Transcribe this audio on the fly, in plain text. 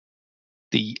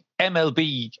The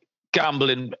MLB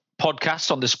Gambling Podcast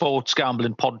on the Sports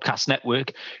Gambling Podcast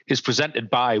Network is presented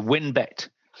by WynnBET.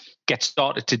 Get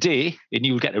started today and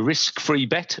you'll get a risk-free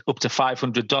bet up to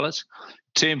 $500.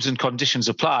 Terms and conditions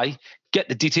apply. Get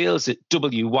the details at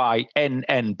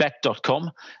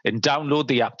wynnbet.com and download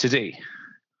the app today.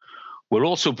 We're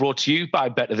also brought to you by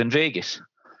Better Than Vegas.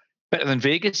 Better Than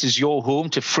Vegas is your home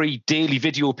to free daily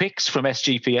video picks from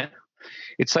SGPN.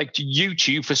 It's like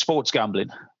YouTube for sports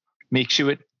gambling. Make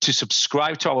sure to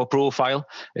subscribe to our profile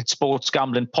at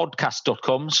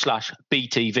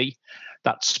sportsgamblingpodcast.com/BTV.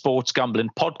 That's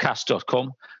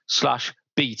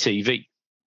sportsgamblingpodcast.com/BTV.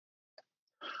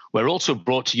 We're also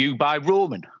brought to you by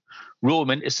Roman.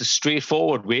 Roman is the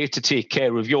straightforward way to take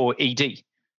care of your ED.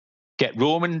 Get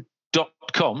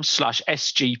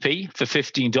roman.com/SGP for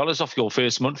 $15 off your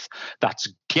first month. That's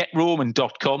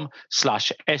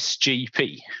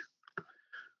getroman.com/SGP.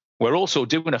 We're also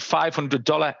doing a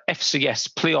 $500 FCS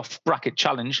playoff bracket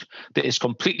challenge that is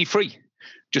completely free.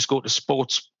 Just go to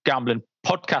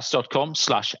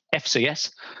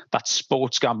sportsgamblingpodcast.com/FCS. That's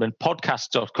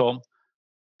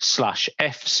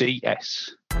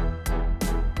sportsgamblingpodcast.com/FCS.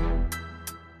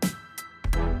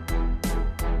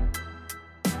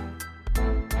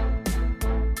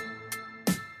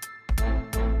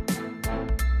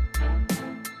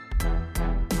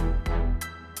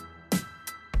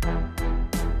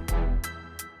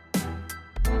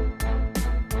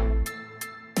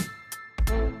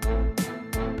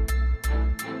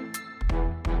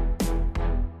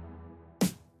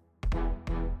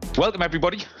 Welcome,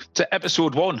 everybody, to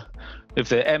episode 1 of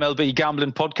the MLB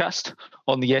Gambling Podcast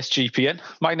on the SGPN.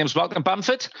 My name's Malcolm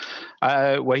Bamford.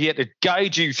 We're here to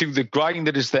guide you through the grind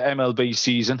that is the MLB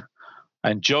season.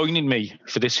 And joining me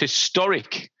for this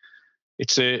historic,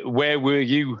 it's a where were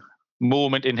you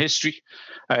moment in history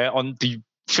on the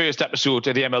first episode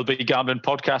of the MLB Gambling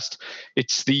Podcast.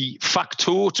 It's the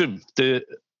factotum, the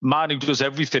man who does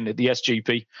everything at the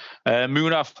SGP,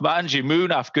 Munaf Manji.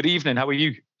 Munaf, good evening. How are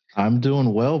you? I'm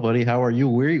doing well, buddy. How are you?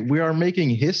 We are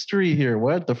making history here.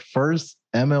 We're at the first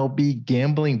MLB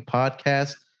gambling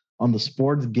podcast on the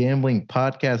Sports Gambling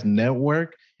Podcast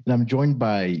Network, and I'm joined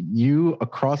by you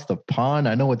across the pond.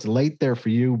 I know it's late there for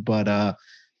you, but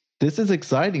this is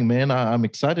exciting, man. I'm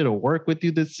excited to work with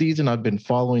you this season. I've been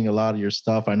following a lot of your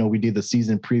stuff. I know we did the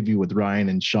season preview with Ryan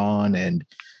and Sean, and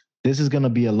this is going to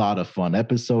be a lot of fun.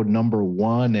 Episode number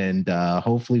 1, and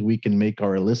hopefully we can make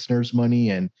our listeners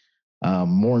money, and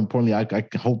more importantly, I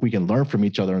hope we can learn from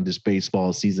each other in this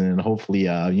baseball season, and hopefully,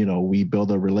 we build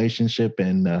a relationship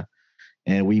and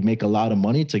we make a lot of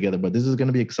money together. But this is going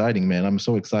to be exciting, man. I'm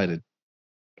so excited.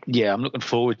 Yeah, I'm looking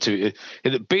forward to it.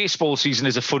 The baseball season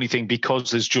is a funny thing because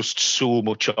there's just so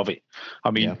much of it. I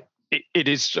mean, it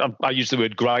is. I used the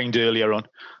word grind earlier on,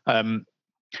 and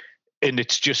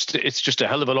it's just a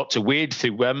hell of a lot to wade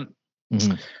through.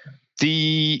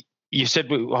 You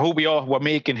said, we're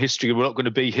making history. We're not going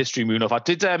to be history, Munaf.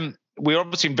 We're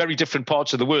obviously in very different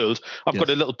parts of the world. I've got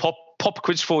a little pop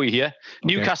quiz for you here.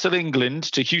 Okay. Newcastle, England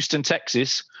to Houston,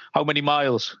 Texas. How many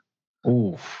miles?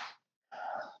 Oh,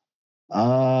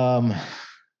 God,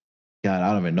 I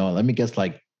don't even know. Let me guess,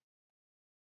 like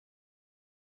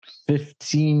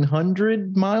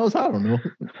 1,500 miles? I don't know.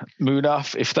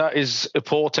 Munaf, if that is a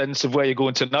portent of where you're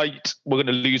going tonight, we're going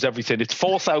to lose everything. It's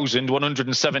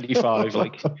 4,175.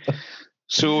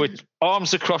 So it's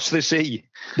arms across the sea.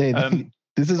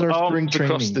 This is our spring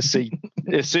training. Across the sea.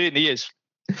 It certainly is.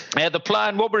 The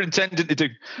plan, what we're intending to do,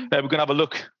 we're going to have a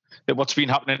look at what's been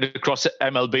happening across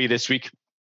MLB this week.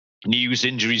 News,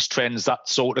 injuries, trends, that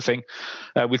sort of thing.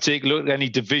 We'll take a look at any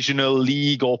divisional,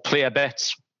 league or player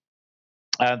bets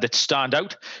that stand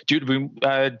out due to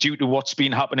what's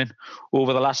been happening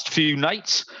over the last few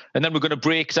nights. And then we're going to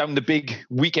break down the big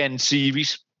weekend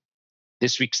series.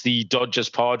 This week's the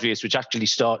Dodgers-Padres, which actually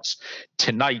starts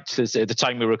tonight at the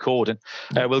time we're recording.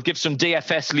 We'll give some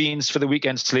DFS leans for the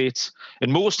weekend slates.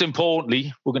 And most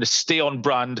importantly, we're going to stay on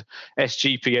brand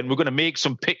SGP, and we're going to make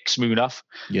some picks, Munaf.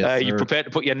 Yes, you prepared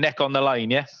to put your neck on the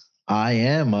line, yeah? I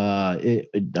am.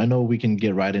 I know we can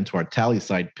get right into our tally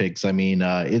side picks. I mean,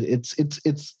 it's.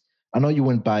 I know you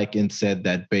went back and said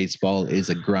that baseball is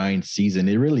a grind season.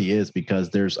 It really is, because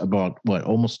there's about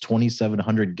almost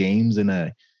 2,700 games in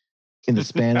the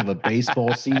span of a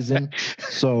baseball season.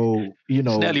 So it's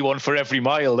nearly one for every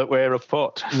mile that we're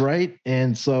apart, right?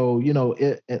 And so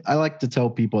I like to tell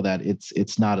people that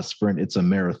it's not a sprint; it's a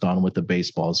marathon with the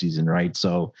baseball season, right?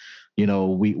 So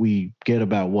we get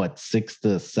about 6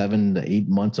 to 7 to 8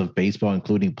 months of baseball,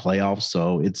 including playoffs.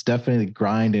 So it's definitely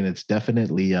grind, and it's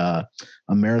definitely a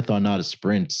marathon, not a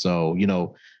sprint. So,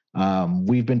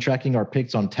 we've been tracking our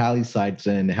picks on tally sites,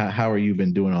 and how are you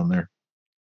been doing on there?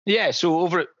 Yeah, so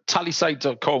over at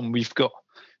tallyside.com, we've got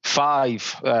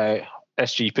 5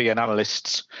 SGP and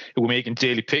analysts who were making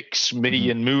daily picks, me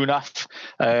and Munaf,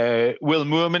 Will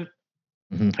Moorman,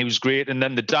 he was great, and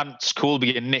then the Dance,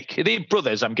 Colby and Nick. Are they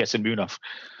brothers, I'm guessing, Munaf?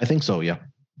 I think so, yeah.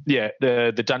 Yeah,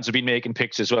 the Dance have been making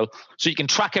picks as well. So you can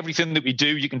track everything that we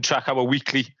do. You can track our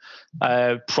weekly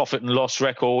profit and loss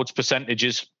records,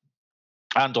 percentages,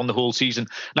 and on the whole season.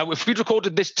 Now, if we'd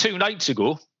recorded this 2 nights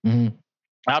ago,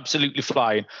 absolutely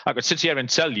flying, I could sit here and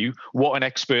tell you what an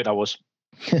expert I was.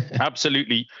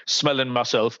 Absolutely smelling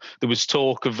myself. There was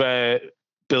talk of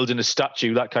building a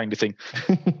statue, that kind of thing.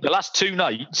 The last 2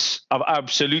 nights, I've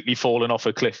absolutely fallen off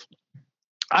a cliff.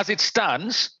 As it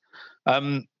stands,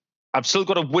 I've still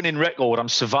got a winning record. I'm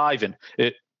surviving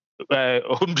at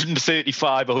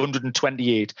 135,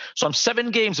 128. So I'm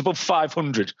 7 games above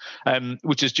 500,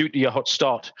 which is due to your hot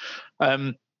start.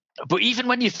 But even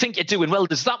when you think you're doing well,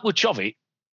 there's that much of it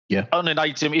on an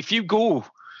item. If you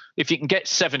can get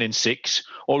 7 and 6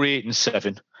 or 8 and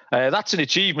 7, that's an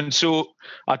achievement. So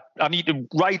I need to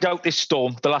ride out this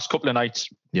storm the last couple of nights.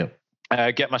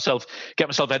 Get myself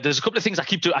there. There's a couple of things I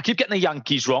keep doing. I keep getting the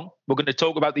Yankees wrong. We're going to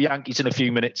talk about the Yankees in a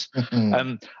few minutes.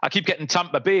 I keep getting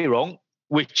Tampa Bay wrong,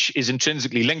 which is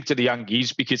intrinsically linked to the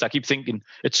Yankees, because I keep thinking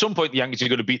at some point the Yankees are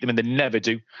going to beat them, and they never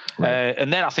do. Right.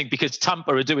 And then I think because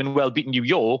Tampa are doing well beating New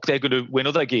York, they're going to win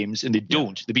other games, and they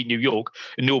don't. They beat New York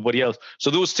and nobody else. So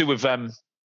those two have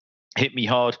hit me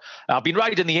hard. I've been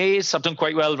riding the A's. I've done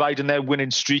quite well riding their winning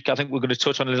streak. I think we're going to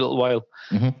touch on in a little while.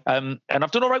 And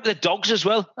I've done all right with the Dogs as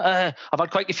well. I've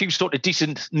had quite a few sort of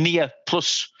decent near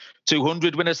plus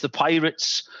 200 winners. The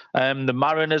Pirates, the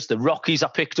Mariners, the Rockies I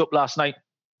picked up last night.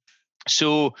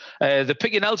 So the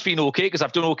picking else been okay, because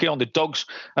I've done okay on the Dogs.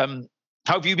 How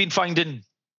have you been finding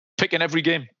picking every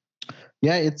game?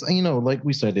 Yeah, it's, like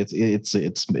we said,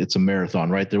 it's a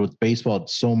marathon, right? There with baseball,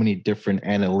 so many different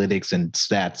analytics and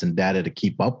stats and data to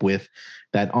keep up with,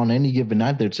 that on any given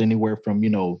night, there's anywhere from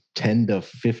 10 to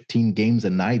 15 games a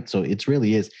night. So it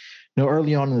really is.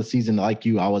 Early on in the season, like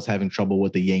you, I was having trouble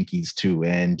with the Yankees too,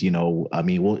 and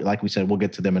like we said, we'll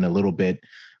get to them in a little bit.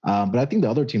 But I think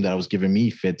the other team that was giving me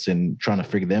fits and trying to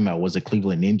figure them out was the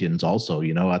Cleveland Indians. Also,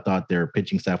 I thought their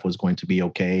pitching staff was going to be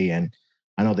okay, and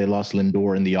I know they lost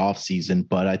Lindor in the offseason,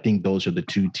 but I think those are the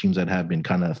 2 teams that have been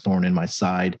kind of a thorn in my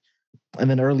side. And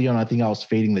then early on, I think I was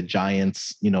fading the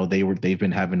Giants. They've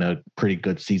been having a pretty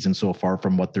good season so far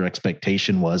from what their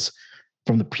expectation was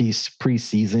from the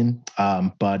preseason.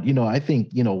 But I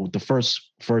think the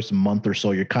first month or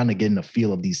so, you're kind of getting a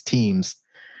feel of these teams,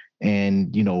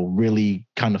 and really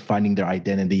kind of finding their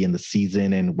identity in the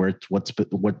season, and what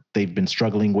they've been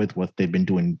struggling with, what they've been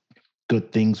doing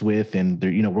good things with. And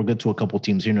we'll get to a couple of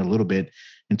teams here in a little bit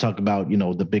and talk about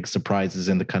the big surprises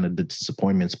and the kind of the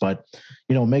disappointments. But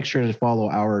make sure to follow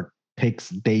our picks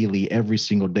daily every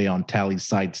single day on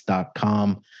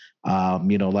tallysites.com.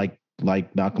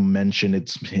 Like Malcolm mentioned,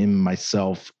 it's him,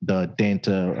 myself, the Dant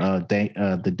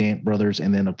brothers,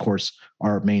 and then of course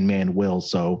our main man Will.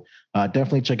 So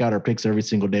definitely check out our picks every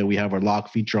single day. We have our lock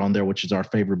feature on there, which is our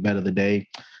favorite bet of the day,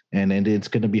 and it's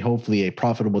going to be hopefully a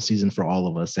profitable season for all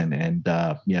of us. And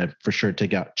for sure,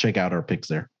 check out our picks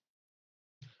there.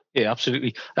 Yeah,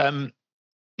 absolutely.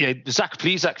 Zach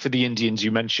Plesac for the Indians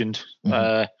you mentioned.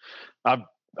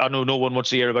 I know no one wants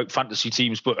to hear about fantasy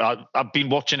teams, but I've been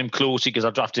watching him closely because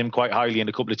I drafted him quite highly in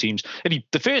a couple of teams. And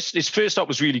his first start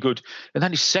was really good, and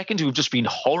then his second two have just been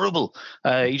horrible.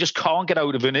 He just can't get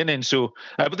out of an inning. So,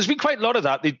 but there's been quite a lot of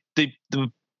that.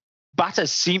 The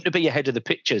batters seem to be ahead of the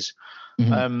pitchers.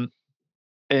 And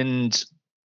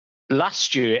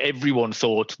last year, everyone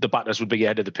thought the batters would be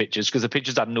ahead of the pitchers because the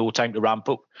pitchers had no time to ramp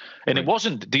up, and it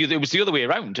wasn't. It was the other way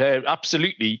around.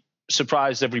 Absolutely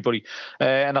surprised everybody,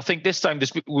 and I think this time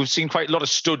we've seen quite a lot of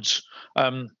studs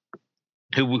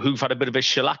who've had a bit of a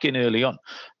shellacking early on.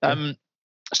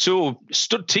 So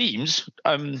stud teams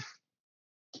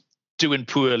doing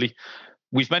poorly.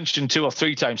 We've mentioned 2 or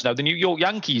 3 times now the New York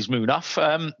Yankees,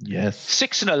 Munaf. Yes,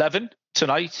 6-11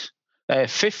 tonight,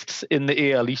 5th in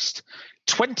the AL East,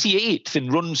 28th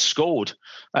in runs scored,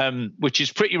 which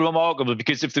is pretty remarkable,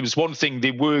 because if there was one thing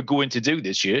they were going to do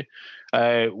this year,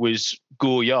 was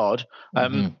go yard.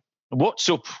 What's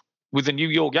up with the New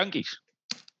York Yankees?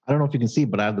 I don't know if you can see,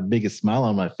 but I have the biggest smile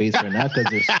on my face right now because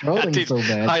they're struggling so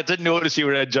bad. I didn't notice you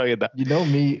were enjoying that.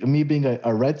 Me being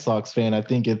a Red Sox fan, I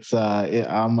think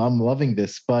I'm loving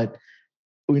this. But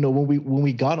when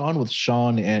we got on with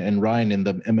Sean and Ryan in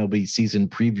the MLB season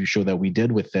preview show that we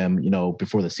did with them,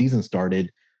 before the season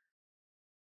started,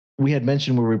 we had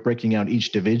mentioned we were breaking out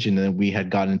each division, and we had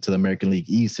gotten into the American League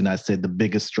East, and I said the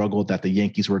biggest struggle that the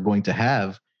Yankees were going to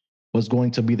have was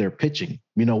going to be their pitching.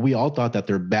 You know, we all thought that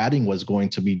their batting was going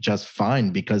to be just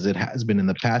fine because it has been in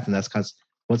the past, and that's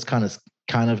what's kind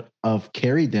of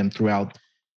carried them throughout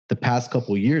the past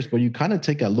couple of years. But you kind of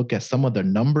take a look at some of the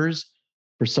numbers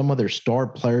for some of their star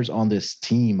players on this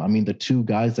team. I mean, the two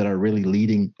guys that are really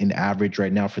leading in average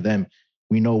right now for them,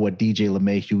 we know what DJ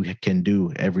LeMahieu can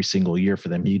do every single year for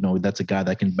them. You know, that's a guy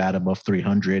that can bat above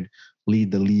 300,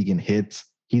 lead the league in hits.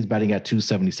 He's batting at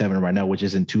 277 right now, which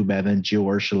isn't too bad. Then Gio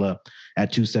Urshela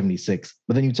at 276.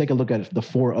 But then you take a look at the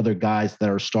four other guys that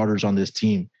are starters on this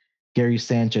team. Gary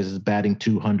Sanchez is batting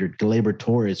 200. Gleyber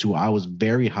Torres, who I was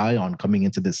very high on coming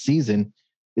into this season,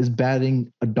 is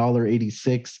batting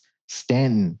 $1.86.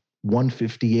 Stanton,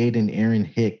 158, and Aaron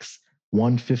Hicks,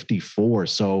 154.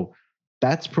 So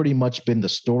that's pretty much been the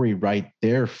story right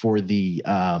there for the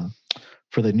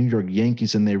New York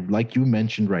Yankees. And they, like you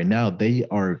mentioned right now, they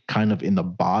are kind of in the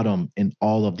bottom in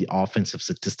all of the offensive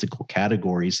statistical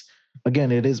categories. Again,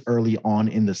 it is early on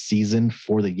in the season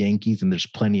for the Yankees, and there's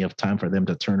plenty of time for them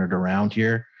to turn it around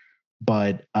here.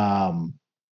 But,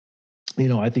 you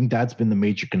know, I think that's been the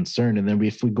major concern. And then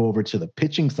if we go over to the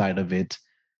pitching side of it,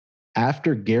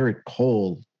 after Garrett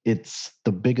Cole, it's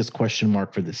the biggest question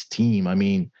mark for this team. I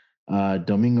mean,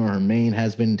 Domingo Germán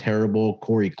has been terrible.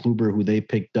 Corey Kluber, who they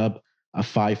picked up, a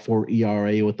 5.4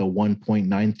 ERA with a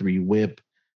 1.93 whip.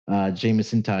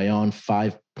 Jameson Taillon,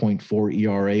 5.4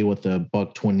 ERA with a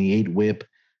 $1.28 whip.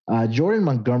 Jordan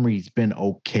Montgomery's been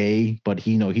okay, but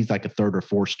he's like a third or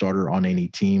fourth starter on any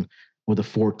team with a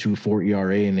 4.24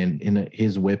 ERA, and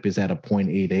his whip is at a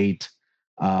 0.88.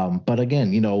 But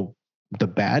again, you know, the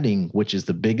batting, which is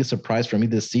the biggest surprise for me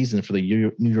this season for the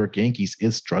New York Yankees,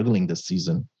 is struggling this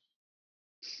season.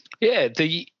 Yeah,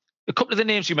 a couple of the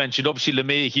names you mentioned, obviously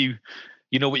LeMahieu,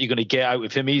 you know what you're going to get out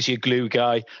of him. He's your glue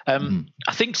guy. I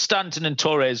think Stanton and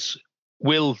Torres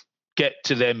will get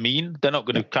to their mean. They're not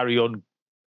going to carry on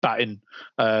batting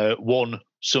 1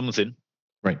 something.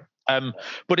 Right.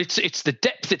 But it's the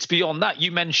depth that's beyond that.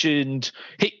 You mentioned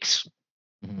Hicks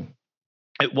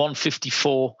at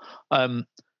 154.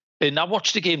 And I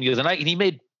watched the game the other night, and he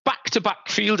made back-to-back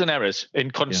fielding errors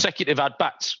in consecutive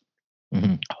at-bats.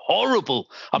 Horrible.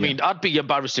 I mean, I'd be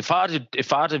embarrassed if I'd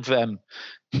have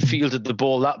fielded the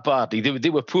ball that badly.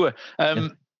 They were poor.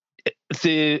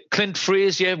 The Clint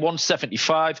Frazier,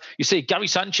 175. You say Gary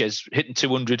Sanchez hitting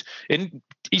 200, and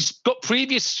he's got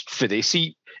previous for this.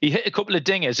 He hit a couple of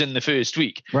dingers in the first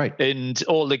week, right? And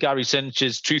all the Gary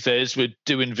Sanchez truthers were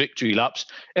doing victory laps,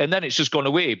 and then it's just gone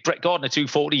away. Brett Gardner,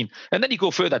 214, and then you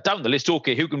go further down the list.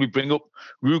 Okay, who can we bring up?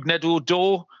 Rougned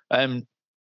Odor,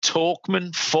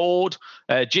 Talkman, Ford,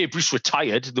 Jay Bruce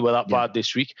retired. They were that bad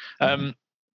this week. The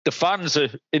fans are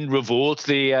in revolt.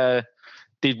 They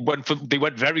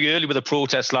went very early with a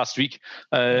protest last week,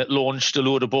 launched a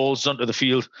load of balls onto the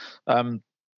field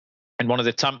in one of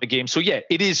the Tampa games. So, yeah,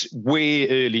 it is way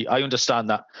early. I understand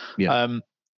that. Yeah.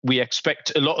 We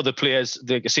expect a lot of the players,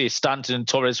 like I say, Stanton and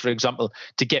Torres, for example,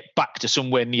 to get back to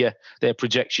somewhere near their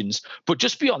projections. But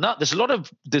just beyond that, there's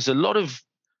a lot of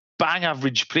bang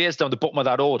average players down the bottom of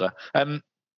that order.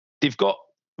 They've got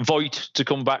Voit to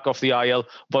come back off the IL.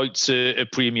 Voigt's a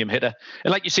premium hitter.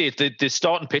 And like you say, the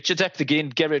starting pitcher depth, again,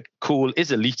 Garrett Cole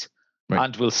is elite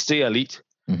and will stay elite.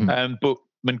 But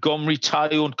Montgomery,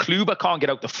 Taillon, Kluber can't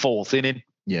get out the 4th inning.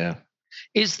 Yeah.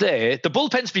 Is there? The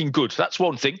bullpen's been good. That's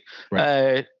one thing.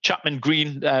 Right. Chapman,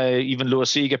 Green, even Loa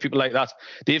Seager, people like that,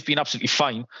 they've been absolutely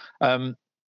fine. I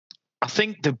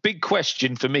think the big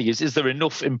question for me is there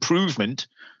enough improvement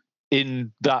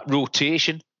in that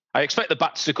rotation? I expect the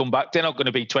bats to come back. They're not going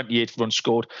to be 28 runs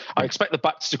scored. I expect the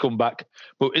bats to come back.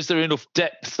 But is there enough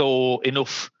depth or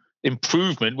enough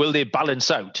improvement? Will they balance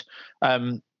out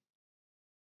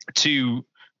to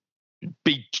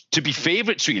be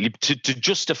favourites, really, to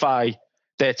justify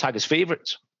their tag as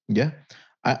favourites? Yeah.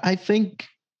 I think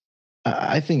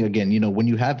again, you know, when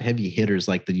you have heavy hitters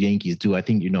like the Yankees do, I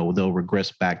think, you know, they'll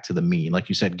regress back to the mean. Like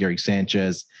you said, Gary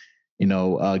Sanchez, you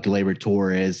know, Gleyber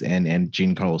Torres and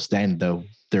Giancarlo Stanton, though,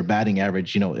 their batting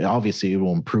average, you know, obviously it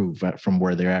will improve from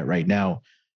where they're at right now.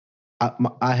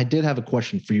 I did have a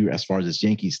question for you as far as this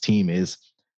Yankees team is.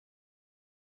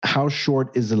 How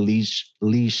short is the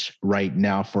leash right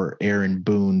now for Aaron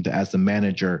Boone as the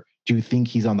manager? Do you think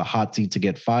he's on the hot seat to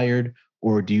get fired,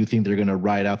 or do you think they're going to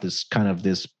ride out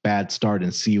this bad start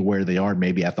and see where they are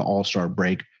maybe at the All-Star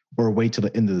break, or wait till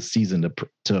the end of the season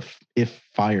to if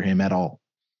fire him at all?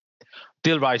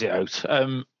 They'll ride it out.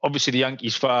 Obviously, the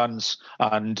Yankees fans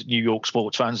and New York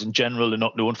sports fans in general are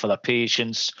not known for their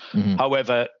patience.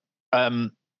 However,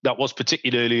 that was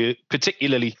particularly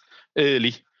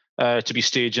early to be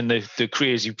staging the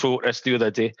crazy protest the other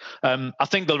day. I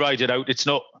think they'll ride it out. It's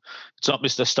not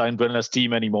Mr. Steinbrenner's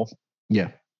team anymore. Yeah.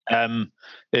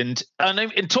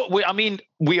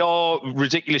 We are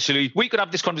ridiculously. We could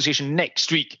have this conversation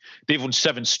next week. They've won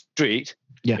 7 straight,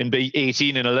 and be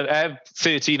 18 and 11,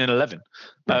 13 and 11.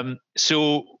 Right.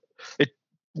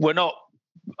 We're not.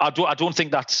 I don't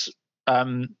think that's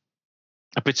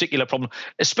a particular problem,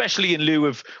 especially in lieu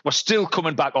of we're still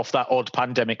coming back off that odd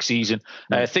pandemic season.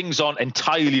 Things aren't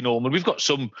entirely normal. We've got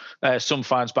some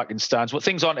fans back in stands, but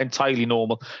things aren't entirely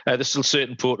normal. There's still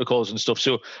certain protocols and stuff.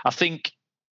 So I think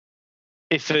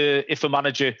if a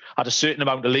manager had a certain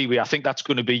amount of leeway, I think that's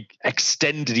going to be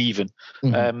extended even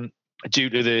due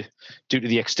to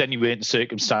the extenuating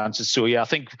circumstances. So yeah, I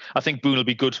think Boone will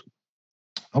be good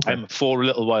for a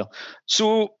little while.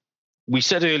 So we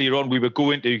said earlier on we were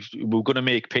going to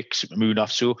make picks, Munaf.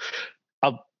 So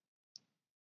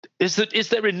is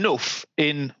there enough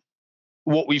in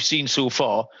what we've seen so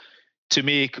far to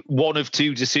make one of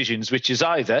two decisions, which is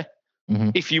either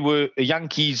if you were a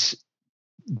Yankees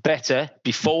better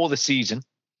before the season,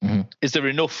 is there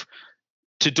enough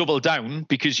to double down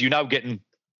because you're now getting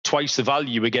twice the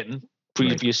value you were getting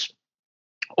previous,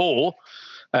 or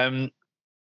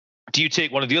do you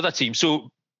take one of the other teams?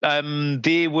 So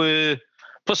they were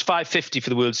plus 550 for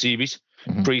the World Series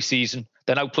pre-season.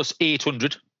 They're now plus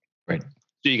 800. Right.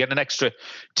 So you get an extra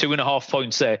 2.5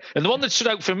 points there. And the one that stood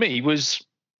out for me was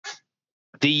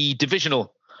the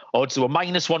divisional odds. They were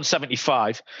minus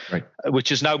 175, which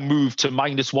has now moved to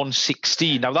minus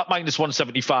 116. Now that minus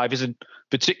 175 isn't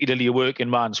particularly a working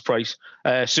man's price.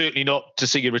 Certainly not to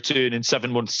see a return in 7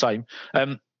 months' time.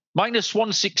 Minus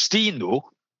 116 though,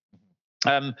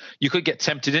 you could get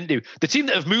tempted into. The team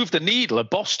that have moved the needle are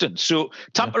Boston. So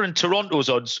Tampa and Toronto's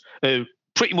odds are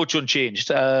pretty much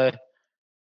unchanged.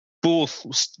 Both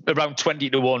around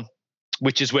 20-1,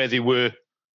 which is where they were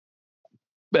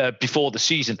before the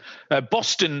season.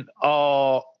 Boston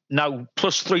are now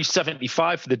plus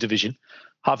 375 for the division,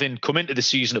 having come into the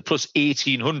season at plus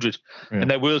 1,800. And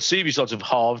their World Series odds have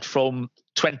halved from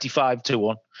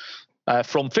 25-1,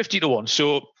 from 50-1.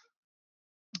 So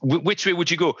which way would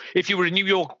you go? If you were a New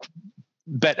York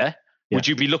bettor, would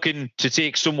you be looking to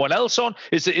take someone else on?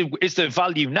 Is there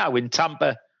value now in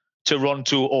Tampa,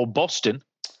 Toronto, or Boston?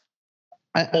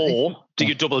 Or do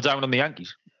you double down on the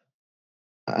Yankees?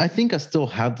 I think I still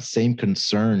have the same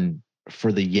concern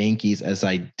for the Yankees as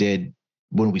I did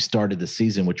when we started the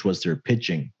season, which was their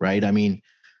pitching, right? I mean,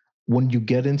 when you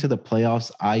get into the playoffs,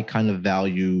 I kind of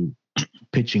value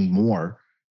pitching more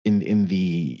in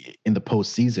the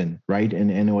postseason, right?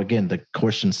 And again, the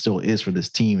question still is for this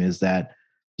team is that,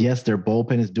 yes, their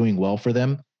bullpen is doing well for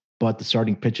them, but the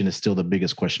starting pitching is still the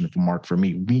biggest question mark for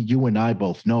me. You and I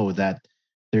both know that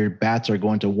their bats are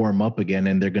going to warm up again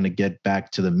and they're going to get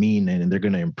back to the mean and they're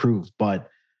going to improve. But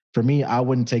for me, I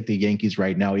wouldn't take the Yankees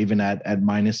right now, even at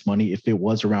minus money. If it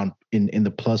was around in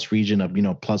the plus region of,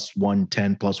 plus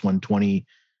 110, plus 120,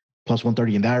 plus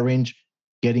 130 in that range,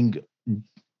 getting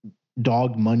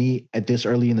dog money at this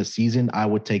early in the season, I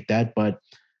would take that. But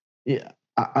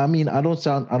I mean, I don't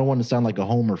want to sound like a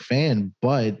homer fan,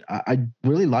 but I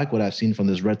really like what I've seen from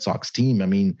this Red Sox team. I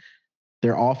mean,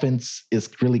 their offense is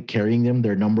really carrying them.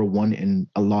 They're number one in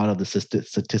a lot of the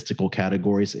statistical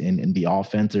categories in the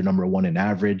offense. They're number one in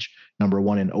average, number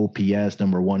one in OPS,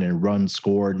 number one in runs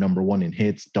scored, number one in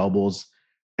hits, doubles,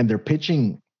 and their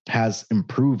pitching has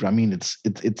improved. I mean,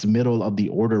 it's middle of the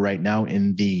order right now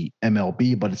in the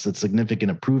MLB, but it's a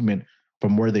significant improvement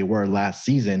from where they were last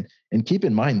season. And keep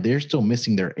in mind, they're still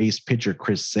missing their ace pitcher,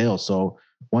 Chris Sale. So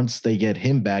once they get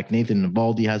him back, Nathan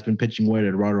Eovaldi has been pitching well.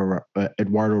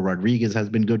 Eduardo Rodriguez has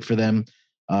been good for them.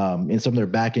 And some of their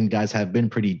back end guys have been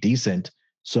pretty decent.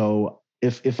 So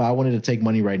if I wanted to take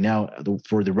money right now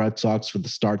for the Red Sox for the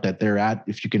start that they're at,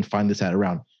 if you can find this at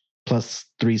around plus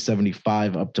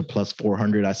 375 up to plus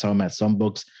 400, I saw them at some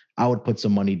books, I would put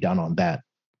some money down on that.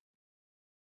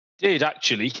 Did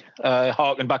actually,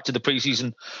 harken back to the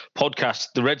preseason podcast,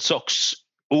 the Red Sox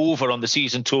over on the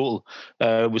season total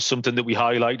was something that we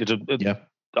highlighted.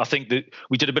 I think that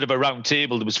we did a bit of a round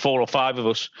table. There was 4 or 5 of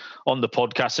us on the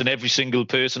podcast, and every single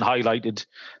person highlighted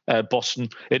Boston.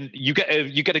 And you get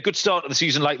a good start of the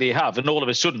season like they have, and all of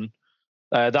a sudden,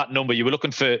 that number you were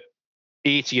looking for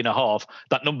 80.5,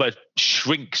 that number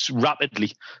shrinks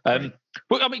rapidly.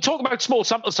 But I mean, talk about small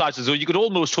sample sizes, though, you could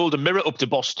almost hold a mirror up to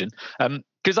Boston,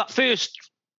 because that first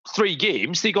 3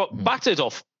 games they got battered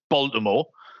off Baltimore.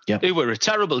 They were a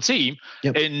terrible team,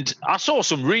 and I saw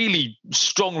some really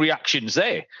strong reactions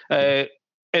there. And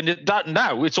that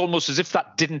now it's almost as if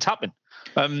that didn't happen.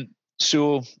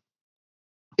 So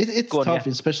it's tough,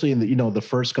 especially in the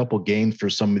first couple games for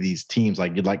some of these teams.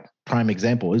 Like prime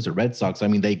example is the Red Sox. I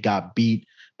mean, they got beat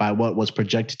by what was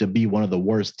projected to be one of the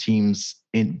worst teams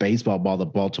in baseball, by the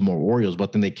Baltimore Orioles.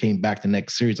 But then they came back the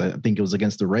next series. I think it was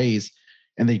against the Rays,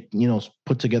 and they,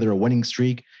 put together a winning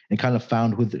streak and kind of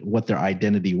found what their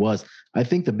identity was. I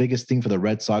think the biggest thing for the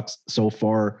Red Sox so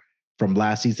far from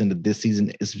last season to this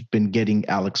season has been getting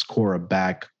Alex Cora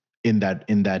back in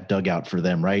that dugout for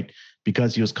them, right?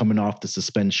 Because he was coming off the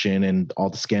suspension and all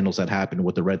the scandals that happened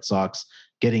with the Red Sox.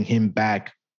 Getting him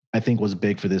back, I think, was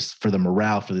big for the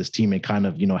morale for this team and kind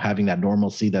of, having that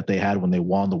normalcy that they had when they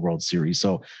won the World Series.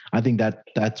 So I think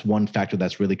that's one factor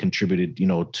that's really contributed,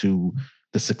 to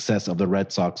the success of the Red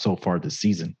Sox so far this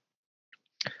season.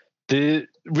 The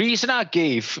reason I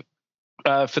gave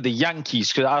for the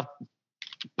Yankees, because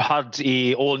I had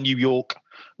a all New York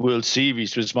World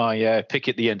Series was my pick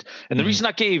at the end. And the reason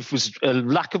I gave was a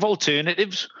lack of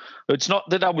alternatives. It's not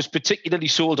that I was particularly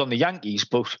sold on the Yankees,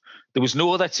 but there was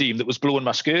no other team that was blowing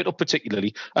my skirt up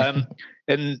particularly.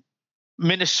 And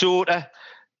Minnesota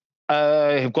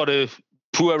have got a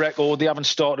poor record. They haven't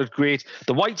started great.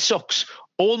 The White Sox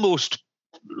almost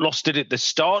lost it at the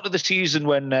start of the season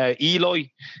when Eloy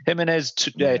Jimenez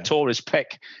tore his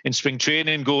pec in spring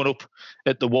training going up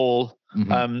at the wall.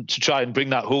 To try and bring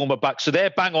that homer back. So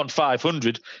they're bang on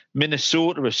 500.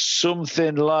 Minnesota is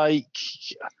something like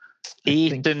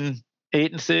 8 and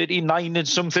 30, 9 and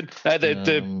something.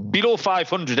 They're below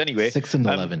 500 anyway. 6 and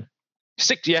 11.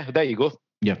 6, yeah, there you go.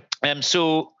 Yeah.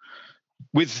 So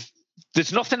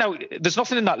there's nothing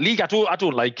in that league. I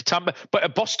don't like Tampa,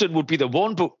 but Boston would be the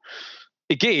one. But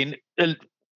again,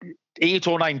 8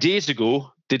 or 9 days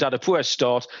ago, they'd had a poor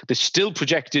start. They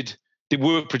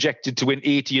were projected to win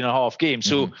 80.5 games.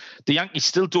 So the Yankees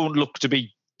still don't look to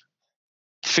be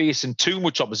facing too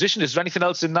much opposition. Is there anything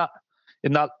else in that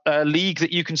league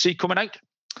that you can see coming out?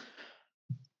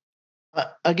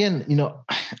 Again,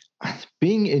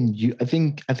 being in, I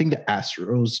think the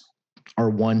Astros are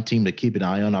one team to keep an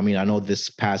eye on. I mean, I know this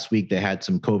past week they had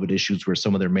some COVID issues where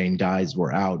some of their main guys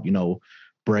were out.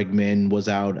 Bregman was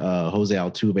out, Jose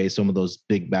Altuve, some of those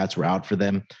big bats were out for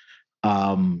them.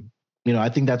 I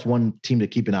think that's one team to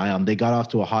keep an eye on. They got off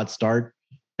to a hot start.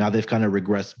 Now they've kind of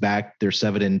regressed back. They're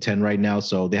 7-10 right now.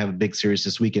 So they have a big series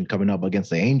this weekend coming up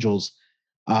against the Angels.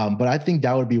 But I think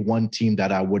that would be one team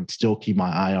that I would still keep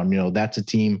my eye on. That's a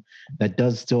team that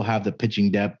does still have the pitching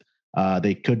depth.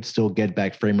 They could still get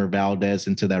back Framber Valdez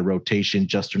into that rotation,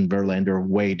 Justin Verlander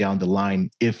way down the line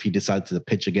if he decides to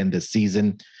pitch again this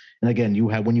season. And again,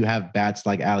 when you have bats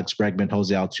like Alex Bregman,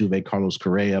 Jose Altuve, Carlos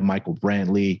Correa, Michael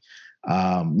Brantley,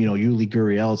 Yuli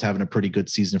Gurriel is having a pretty good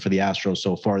season for the Astros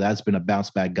so far. That's been a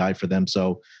bounce back guy for them.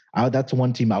 So that's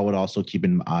one team I would also keep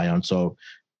an eye on. So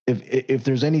if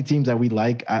there's any teams that we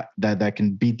like that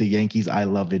can beat the Yankees, I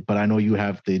love it. But I know you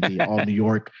have the all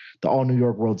New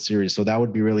York World Series. So that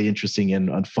would be really interesting and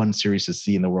a fun series to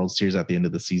see in the World Series at the end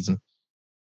of the season.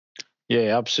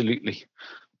 Yeah, absolutely.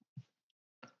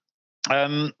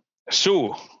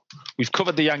 So we've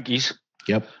covered the Yankees.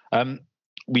 Yep.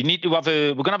 We're going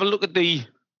to have a look at the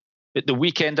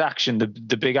weekend action,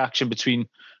 the big action between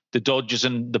the Dodgers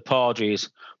and the Padres.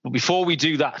 But before we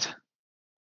do that,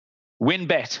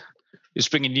 WynnBET is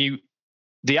bringing you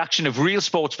the action of real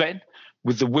sports betting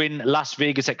with the Wynn Las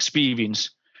Vegas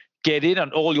experience. Get in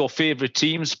on all your favorite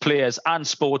teams, players, and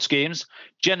sports games.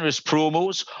 Generous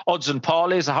promos, odds and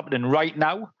parlays are happening right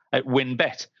now at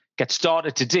WynnBET. Get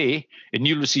started today and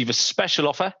you'll receive a special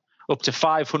offer up to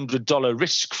 $500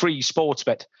 risk-free sports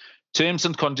bet. Terms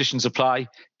and conditions apply.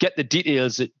 Get the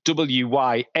details at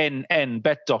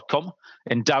wynnbet.com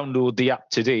and download the app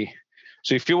today.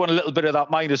 So if you want a little bit of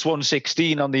that minus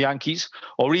 116 on the Yankees,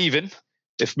 or even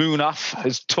if Munaf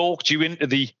has talked you into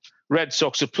the Red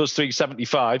Sox at plus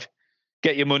 375,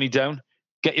 get your money down,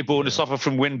 get your bonus offer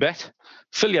from WynnBET.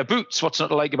 Fill your boots. What's not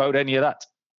to like about any of that?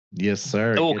 Yes,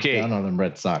 sir. Okay. Get down on them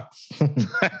Red Sox.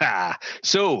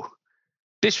 So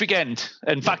this weekend,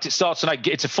 in fact, it starts tonight.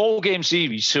 It's a 4-game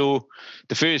series. So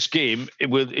the first game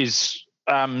is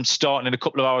starting in a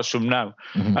couple of hours from now.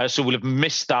 So we'll have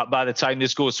missed that by the time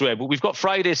this goes through. But we've got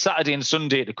Friday, Saturday, and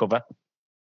Sunday to cover.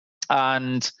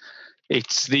 And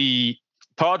it's the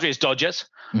Padres Dodgers.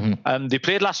 They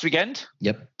played last weekend.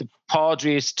 Yep. The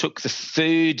Padres took the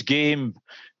third game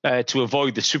to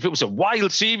avoid the sweep. It was a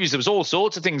wild series. There was all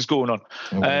sorts of things going on.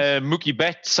 Mookie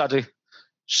Betts had a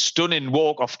stunning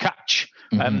walk-off catch.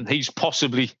 He's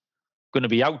possibly going to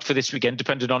be out for this weekend,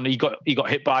 depending on he got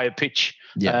hit by a pitch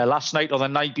last night or the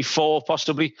night before,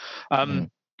 possibly.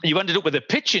 You ended up with a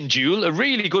pitching duel, a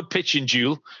really good pitching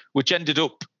duel, which ended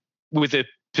up with a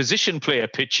position player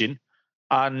pitching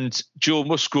and Joe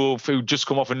Musgrove, who just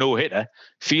come off a no-hitter,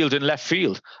 field and left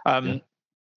field.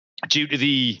 Due to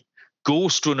the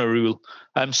ghost runner rule.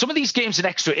 Some of these games in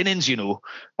extra innings,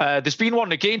 there's been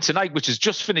one again tonight, which has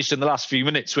just finished in the last few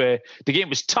minutes, where the game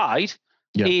was tied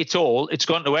 8-all. It's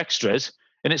gone to extras,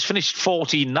 and it's finished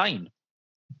 14-9.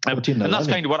 And that's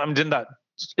kind of what happened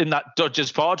in that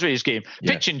Dodgers Padres game.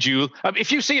 Pitching duel.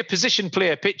 If you see a position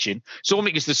player pitching, so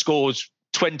only because the score's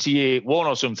 28-1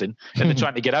 or something, and they're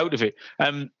trying to get out of it,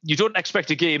 you don't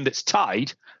expect a game that's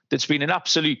tied, that's been an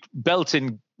absolute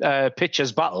belting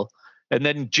pitcher's battle, and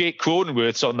then Jake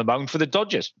Cronenworth's on the mound for the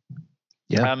Dodgers.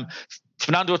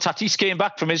 Fernando Tatis came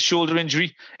back from his shoulder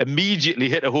injury, immediately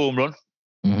hit a home run.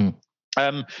 So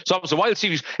that was a wild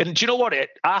series. And do you know what?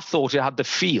 I thought it had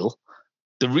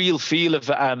the real feel of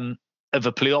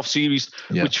a playoff series,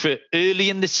 which for early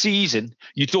in the season,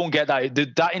 you don't get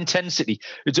that intensity.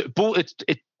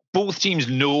 Both teams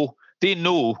know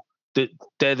that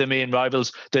they're the main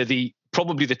rivals. They're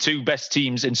probably the two best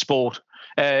teams in sport,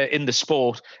 in the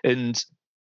sport. And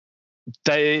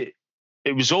it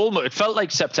felt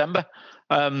like September.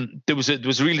 There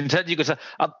was real intensity, because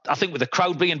I think with the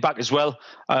crowd being back as well,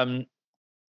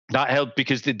 that helped,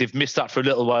 because they've missed that for a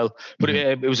little while. But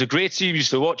it was a great series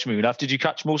to watch, Moonaf. Did you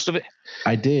catch most of it?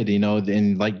 I did,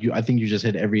 and I think you just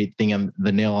hit everything on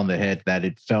the nail on the head, that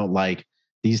it felt like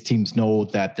these teams know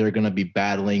that they're going to be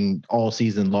battling all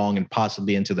season long and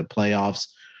possibly into the playoffs,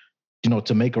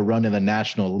 to make a run in the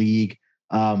National League.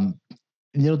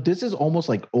 This is almost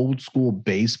like old school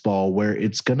baseball, where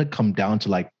it's going to come down to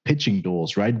like pitching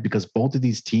duels, right? Because both of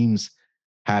these teams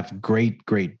have great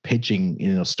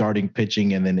pitching, starting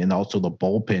pitching, and also the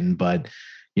bullpen. But,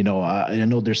 I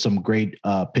know there's some great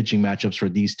pitching matchups for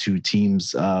these two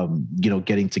teams,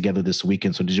 getting together this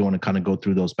weekend. So did you want to kind of go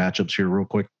through those matchups here real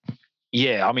quick?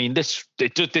 Yeah, I mean, this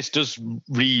does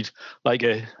read like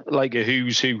a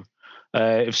who's who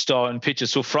of starting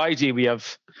pitchers. So Friday we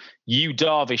have Yu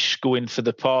Darvish going for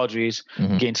the Padres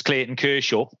against Clayton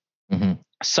Kershaw.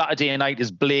 Saturday night is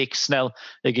Blake Snell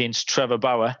against Trevor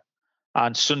Bauer.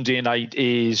 And Sunday night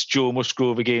is Joe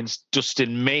Musgrove against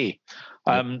Dustin May.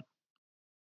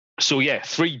 So,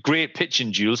 three great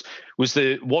pitching duels. Was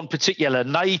there one particular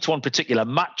night, one particular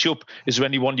matchup? Is there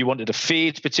anyone you wanted to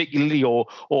fade particularly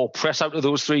or press out of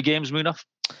those three games, Munaf?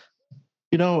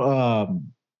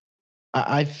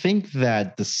 I think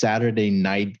that the Saturday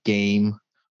night game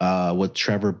with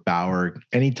Trevor Bauer,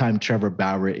 anytime Trevor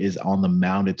Bauer is on the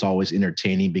mound, it's always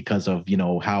entertaining because of,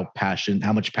 how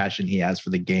much passion he has for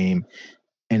the game,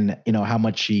 and, how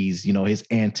much he's, his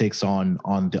antics on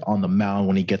the mound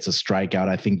when he gets a strikeout.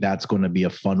 I think that's going to be a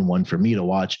fun one for me to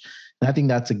watch. And I think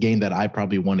that's a game that I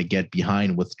probably want to get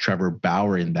behind with Trevor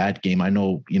Bauer in that game. I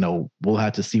know, we'll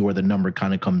have to see where the number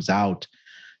kind of comes out.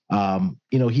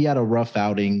 He had a rough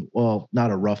outing. Well, not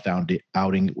a rough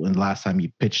outing when last time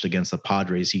he pitched against the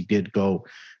Padres. He did go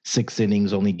 6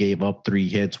 innings, only gave up 3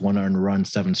 hits, 1 earned run,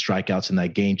 7 strikeouts in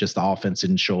that game. Just the offense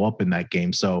didn't show up in that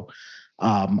game. So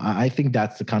I think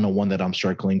that's the kind of one that I'm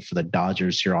circling for the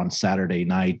Dodgers here on Saturday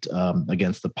night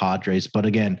against the Padres. But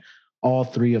again, all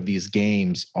 3 of these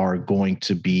games are going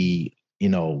to be,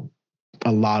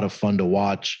 a lot of fun to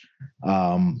watch.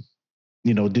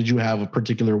 Did you have a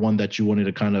particular one that you wanted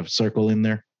to kind of circle in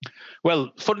there?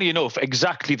 Well, funnily enough,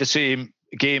 exactly the same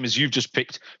game as you've just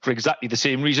picked for exactly the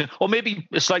same reason, or maybe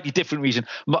a slightly different reason.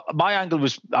 My angle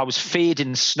was I was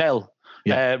fading Snell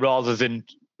rather than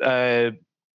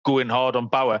going hard on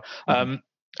Bauer.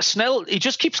 Snell, he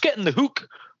just keeps getting the hook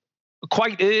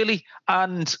quite early,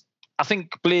 and I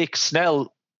think Blake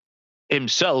Snell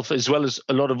himself, as well as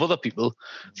a lot of other people,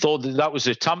 thought that was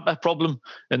a Tampa problem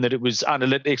and that it was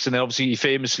analytics. And then obviously he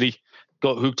famously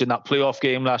got hooked in that playoff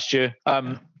game last year.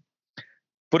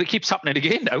 But it keeps happening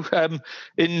again now.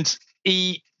 And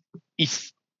he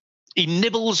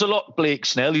nibbles a lot, Blake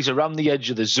Snell. He's around the edge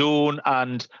of the zone.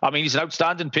 And I mean, he's an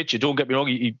outstanding pitcher. Don't get me wrong.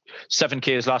 He 7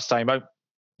 Ks last time out.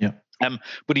 Yeah.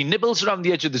 But he nibbles around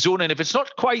the edge of the zone, and if it's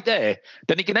not quite there,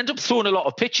 then he can end up throwing a lot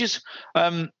of pitches.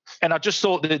 And I just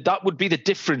thought that would be the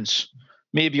difference,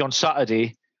 maybe on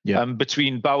Saturday,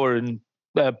 between Bauer and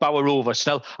Bauer over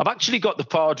Snell. I've actually got the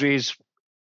Padres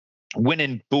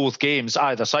winning both games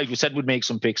either side. We said we'd make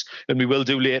some picks, and we will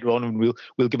do later on, and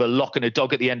we'll give a lock and a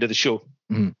dog at the end of the show.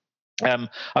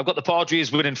 I've got the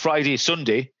Padres winning Friday,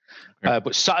 Sunday,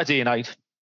 but Saturday night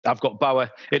I've got Bauer.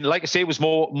 And like I say, it was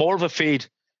more of a fade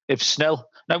if Snell.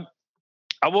 Now,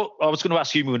 I was going to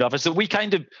ask you, Munaf, is that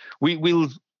we'll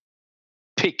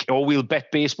pick or we'll bet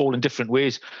baseball in different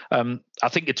ways. I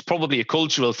think it's probably a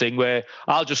cultural thing where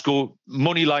I'll just go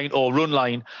money line or run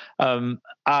line.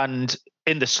 And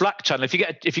in the Slack channel, if you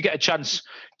get a chance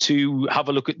to have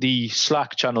a look at the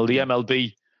Slack channel, the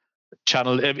MLB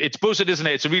channel. It's buzzing, isn't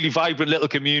it? It's a really vibrant little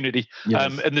community.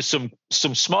 Yes. And there's some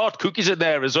smart cookies in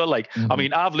there as well. Like, I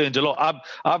mean, I've learned a lot.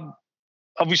 I'm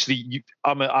obviously,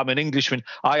 I'm an Englishman.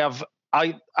 I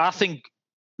think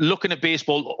looking at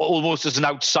baseball almost as an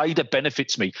outsider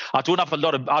benefits me. I don't have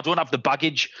the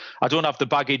baggage. I don't have the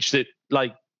baggage that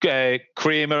like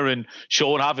Kramer and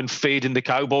Sean have in fading the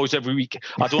Cowboys every week.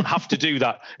 I don't have to do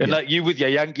that. And like you with your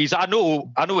Yankees, I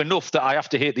know enough that I have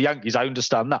to hate the Yankees. I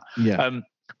understand that. Yeah.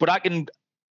 But I can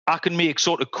make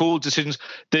sort of cool decisions.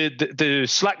 The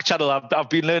Slack channel, I've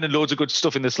been learning loads of good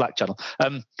stuff in the Slack channel.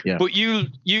 But you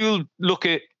look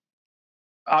at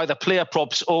either player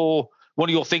props or one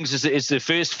of your things is the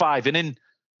first 5 inning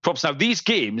props. Now these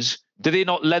games, do they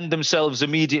not lend themselves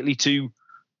immediately to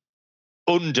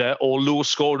under or low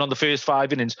scoring on the first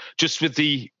 5 innings, just with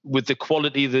the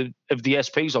quality of the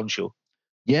SPs on show?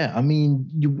 Yeah, I mean,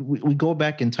 we go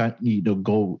back in time,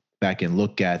 go back and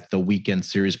look at the weekend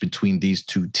series between these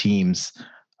two teams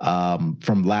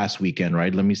from last weekend,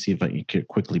 right? Let me see if I can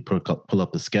quickly pull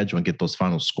up the schedule and get those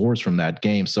final scores from that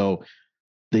game. So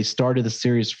they started the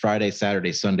series Friday,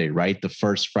 Saturday, Sunday, right? The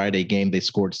first Friday game, they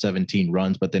scored 17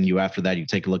 runs, but then after that, you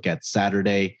take a look at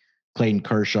Saturday, Clayton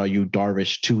Kershaw,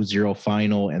 Darvish 2-0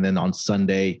 final. And then on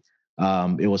Sunday,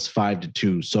 it was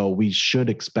 5-2. So we should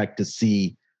expect to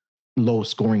see low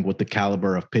scoring with the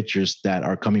caliber of pitchers that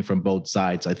are coming from both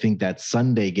sides. I think that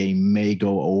Sunday game may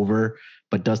go over,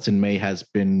 but Dustin May has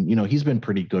been, he's been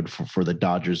pretty good for the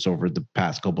Dodgers over the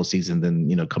past couple of seasons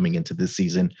and, coming into this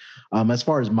season. As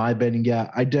far as my betting,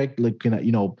 I did looking at,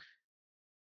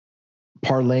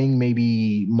 parlaying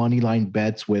maybe money line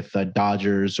bets with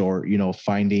Dodgers or,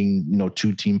 finding,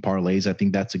 2-team parlays. I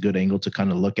think that's a good angle to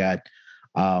kind of look at.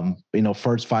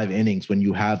 First 5 innings, when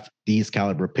you have these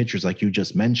caliber pitchers, like you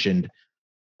just mentioned,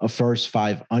 a first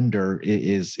 5 under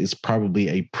is probably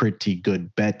a pretty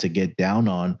good bet to get down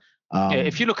on.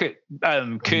 If you look at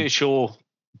Kershaw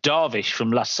Darvish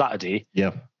from last Saturday,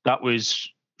 that was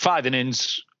 5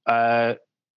 innings, 1-0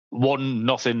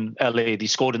 LA. They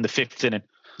scored in the 5th inning.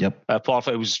 Yep. Apart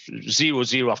from it was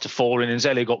 0-0 after 4 innings.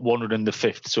 LA got 1 in the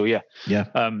 5th. So yeah.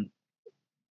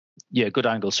 Good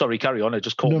angle. Sorry, carry on. It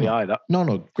just caught my eye. That.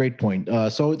 No, great point.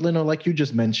 So Lino, like you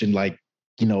just mentioned, like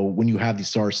when you have these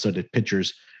star-studded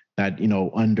pitchers that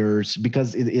unders,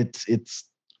 because it's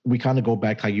we kind of go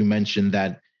back how you mentioned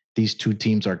that these two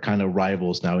teams are kind of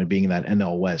rivals now and being in that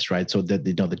NL West, right? So that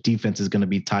the defense is going to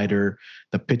be tighter,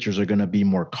 the pitchers are going to be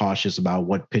more cautious about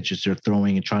what pitches they're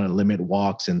throwing and trying to limit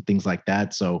walks and things like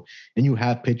that. So, and you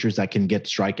have pitchers that can get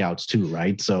strikeouts too,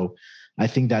 right? So I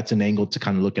think that's an angle to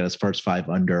kind of look at as first 5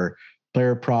 under.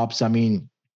 Player props, I mean,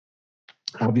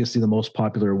 obviously the most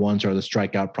popular ones are the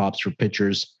strikeout props for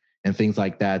pitchers and things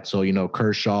like that. So,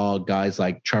 Kershaw, guys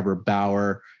like Trevor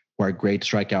Bauer, who are great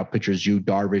strikeout pitchers.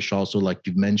 Darvish also, like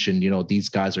you've mentioned, these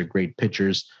guys are great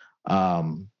pitchers.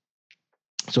 So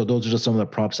those are just some of the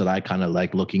props that I kind of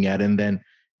like looking at. And then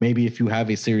maybe if you have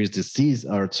a series this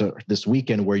season or this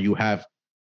weekend where you have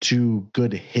 2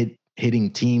 good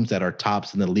hitting teams that are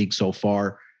tops in the league so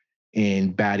far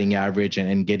in batting average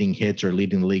and getting hits or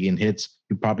leading the league in hits,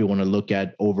 you probably want to look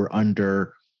at over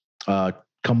under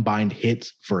combined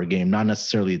hits for a game, not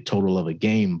necessarily the total of a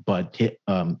game, but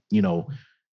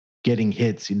getting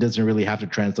hits. It doesn't really have to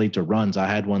translate to runs. I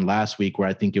had one last week where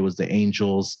I think it was the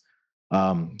Angels.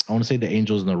 I want to say the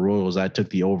Angels and the Royals. I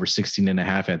took the over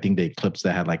 16.5. I think the Eclipse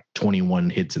that had like 21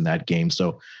 hits in that game.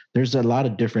 So there's a lot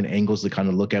of different angles to kind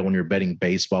of look at when you're betting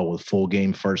baseball with full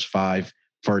game, first 5,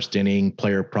 first inning,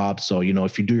 player props. So,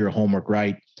 if you do your homework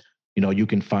right, you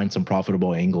can find some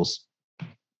profitable angles.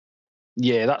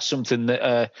 Yeah, that's something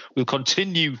that we'll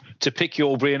continue to pick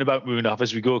your brain about, Munaf,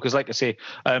 as we go. Because, like I say,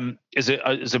 as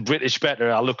a British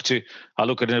bettor, I look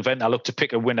at an event, I look to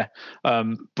pick a winner.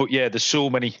 But yeah, there's so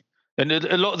many, and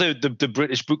a lot of the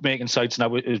British bookmaking sites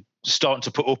now are starting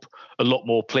to put up a lot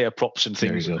more player props and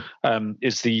things.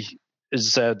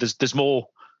 There's more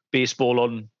baseball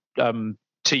on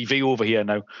TV over here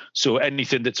now, so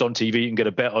anything that's on TV you can get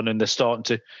a bet on, and they're starting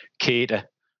to cater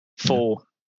for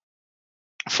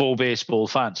baseball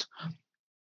fans.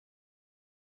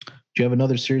 Do you have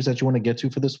another series that you want to get to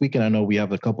for this weekend? I know we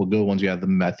have a couple of good ones. I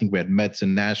think we had Mets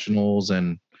and Nationals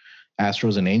and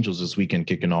Astros and Angels this weekend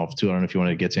kicking off too. I don't know if you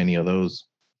want to get to any of those.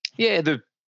 Yeah,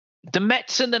 the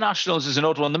Mets and the Nationals is an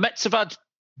odd one. The Mets have had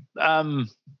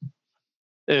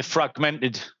a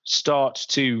fragmented start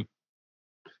to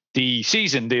the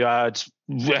season. They had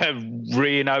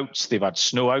rain outs, they've had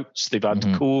snow outs, they've had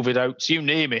COVID outs, you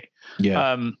name it.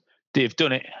 Yeah. They've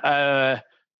done it.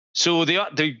 So they're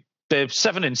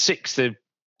 7-6. They're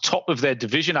top of their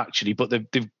division actually, but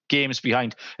they've games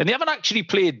behind, and they haven't actually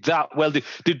played that well.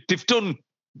 They've done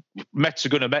Mets are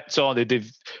going to Mets, aren't they?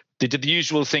 They did the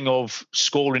usual thing of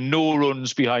scoring no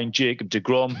runs behind Jacob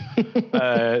deGrom.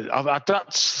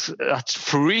 That's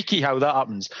freaky how that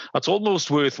happens. That's almost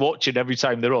worth watching every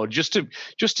time they're on, just to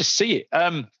see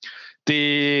it.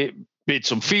 They made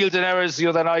some fielding errors the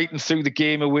other night and threw the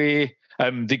game away.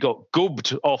 They got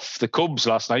gubbed off the Cubs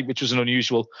last night, which was an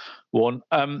unusual one.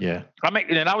 Yeah.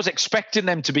 And I was expecting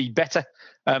them to be better.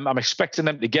 I'm expecting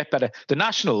them to get better. The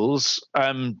Nationals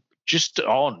just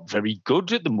aren't very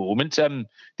good at the moment.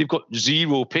 They've got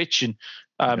zero pitching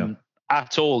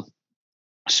at all.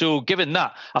 So given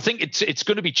that, I think it's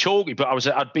going to be chalky, but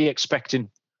I'd be expecting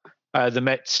the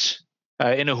Mets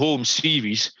in a home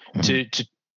series to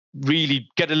really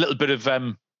get a little bit of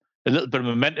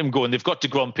momentum going. They've got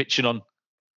deGrom pitching on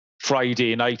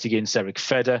Friday night against Eric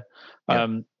Fedor.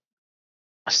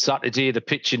 Saturday, the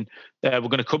pitching, we're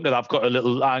going to come to that. I've got a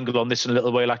little angle on this in a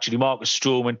little while, actually. Marcus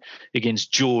Stroman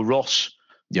against Joe Ross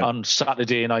on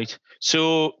Saturday night.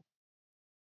 So,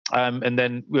 and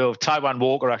then Taiwan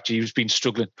Walker, actually, who's been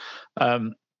struggling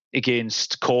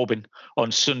against Corbin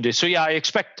on Sunday. So, yeah, I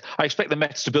expect the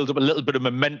Mets to build up a little bit of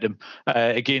momentum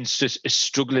against a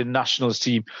struggling Nationals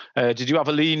team. Did you have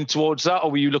a lean towards that,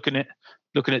 or were you looking at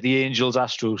the Angels,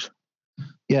 Astros?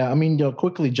 Yeah, I mean,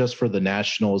 quickly just for the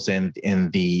Nationals and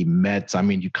the Mets, I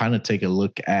mean, you kind of take a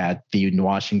look at the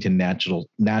Washington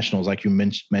Nationals, like you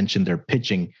mentioned, their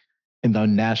pitching in the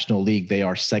National League. They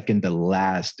are second to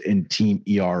last in team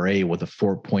ERA with a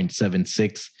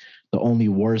 4.76. The only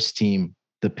worst team,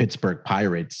 the Pittsburgh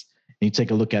Pirates. And you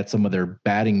take a look at some of their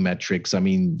batting metrics. I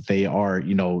mean, they are,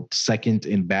 second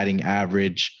in batting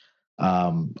average.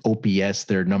 OPS,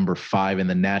 they're number 5 in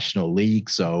the National League.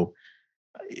 So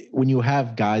when you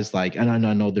have guys like, and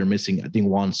I know they're missing, I think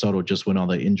Juan Soto just went on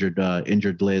the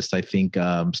injured list. I think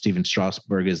Steven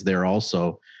Strasburg is there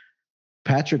also.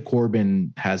 Patrick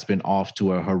Corbin has been off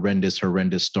to a horrendous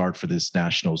start for this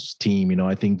Nationals team.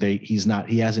 I think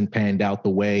he hasn't panned out the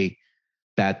way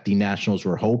that the Nationals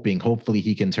were hoping. Hopefully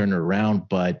he can turn it around,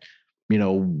 but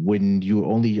when you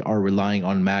only are relying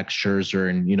on Max Scherzer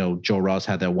and Joe Ross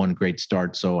had that one great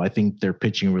start, so I think their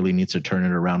pitching really needs to turn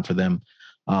it around for them.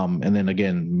 And then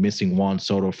again, missing Juan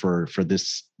Soto for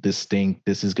this stink,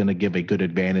 this is going to give a good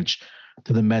advantage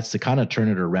to the Mets to kind of turn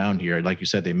it around here. Like you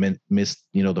said, they missed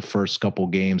the first couple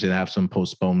games and have some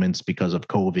postponements because of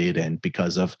COVID and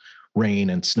because of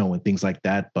rain and snow and things like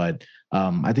that. But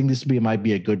I think this might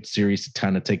be a good series to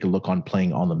kind of take a look on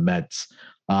playing on the Mets.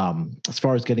 As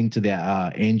far as getting to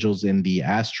the Angels and the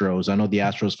Astros, I know the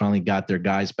Astros finally got their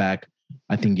guys back.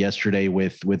 I think yesterday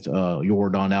with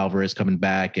Yordan Alvarez coming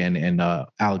back and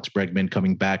Alex Bregman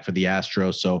coming back for the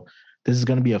Astros. So this is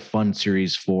going to be a fun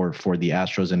series for the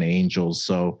Astros and the Angels.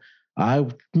 So I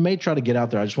may try to get out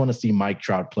there. I just want to see Mike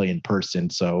Trout play in person.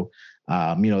 So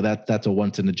that's a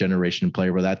once in a generation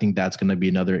player, but I think that's going to be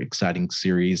another exciting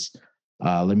series.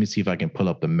 Let me see if I can pull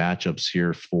up the matchups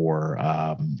here for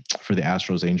the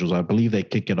Astros Angels. I believe they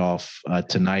kick it off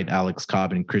tonight. Alex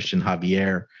Cobb and Christian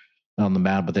Javier on the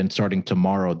mound, but then starting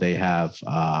tomorrow they have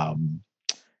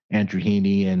Andrew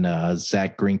Heaney and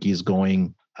Zach Greinke is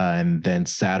going, and then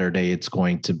Saturday it's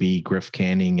going to be Griff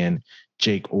Canning and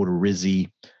Jake Odorizzi,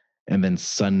 and then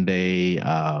Sunday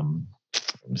let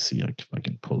me see if I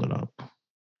can pull it up.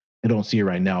 I don't see it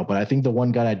right now, but I think the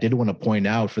one guy I did want to point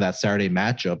out for that Saturday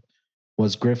matchup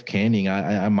was Griff Canning.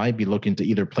 I might be looking to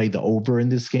either play the over in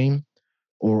this game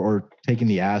or taking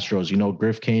the Astros.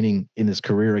 Griff Canning in his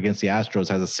career against the Astros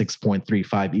has a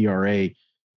 6.35 ERA,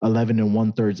 11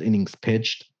 1/3 innings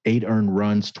pitched, 8 earned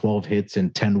runs, 12 hits,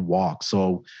 and 10 walks.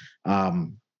 So,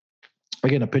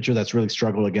 again, a pitcher that's really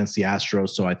struggled against the Astros.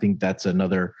 So I think that's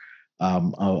another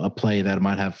a play that I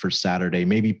might have for Saturday.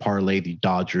 Maybe parlay the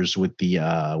Dodgers with the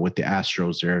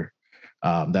Astros there.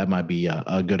 That might be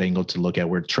a good angle to look at,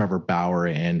 where Trevor Bauer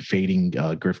and fading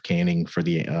Griff Canning for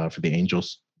the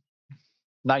Angels.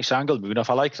 Nice angle, Munaf.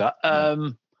 I like that.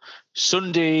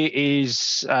 Sunday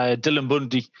is Dylan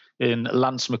Bundy and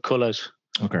Lance McCullers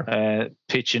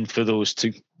pitching for those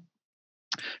two.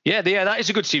 Yeah, that is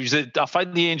a good series. I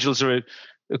find the Angels are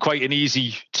quite an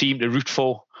easy team to root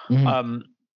for. Mm-hmm.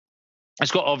 It's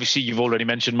got, obviously, you've already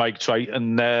mentioned Mike Trout,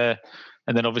 and then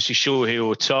obviously Shohei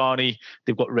Ohtani.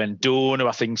 They've got Rendon, who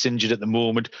I think's injured at the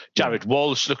moment. Jared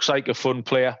Walsh looks like a fun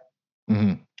player.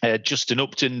 Mm-hmm. Justin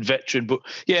Upton, veteran, but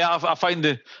yeah, I find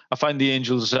the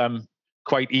Angels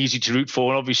quite easy to root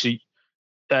for, and obviously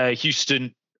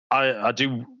Houston, I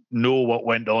do know what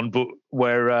went on, but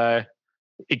where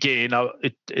again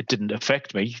it didn't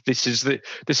affect me. This is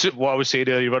what I was saying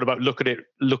earlier on about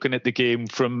looking at the game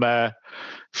from a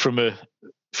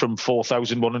from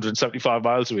 4,175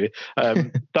 miles away.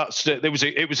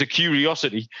 It was a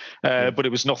curiosity, but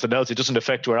it was nothing else. It doesn't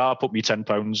affect where I put me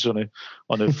 £10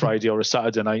 on a Friday or a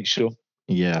Saturday night show.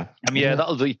 Yeah.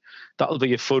 That'll be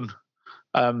a fun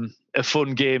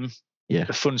game,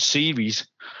 a fun series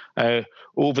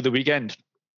over the weekend.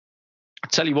 I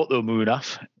tell you what though,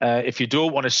 Munaf, if you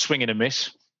don't want to swing and a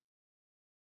miss,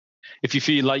 if you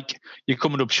feel like you're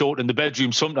coming up short in the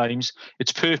bedroom sometimes,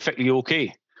 it's perfectly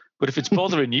okay. But if it's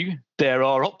bothering you, there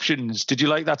are options. Did you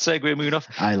like that segue, Munaf?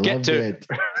 I loved it.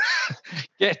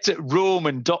 Get to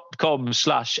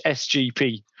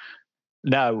Roman.com/SGP.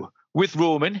 Now, with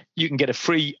Roman, you can get a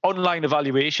free online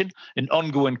evaluation and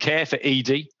ongoing care for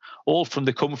ED, all from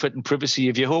the comfort and privacy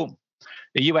of your home.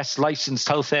 A US licensed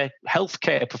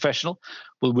healthcare professional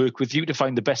will work with you to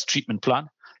find the best treatment plan.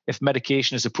 If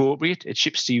medication is appropriate, it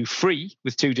ships to you free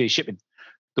with 2-day shipping.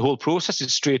 The whole process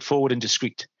is straightforward and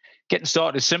discreet. Getting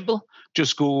started is simple.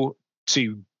 Just go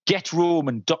to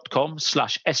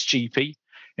getroman.com/SGP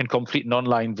and complete an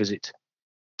online visit.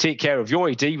 Take care of your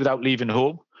ED without leaving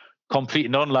home. Complete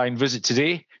an online visit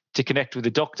today to connect with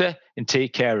a doctor and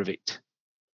take care of it.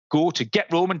 Go to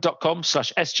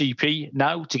getroman.com/SGP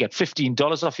now to get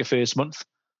 $15 off your first month.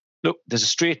 Look, there's a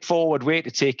straightforward way to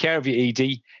take care of your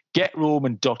ED.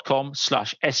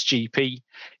 Getroman.com/SGP.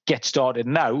 Get started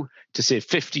now to save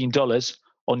 $15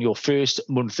 on your first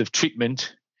month of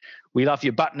treatment. We'll have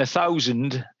you batting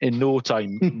 1,000 in no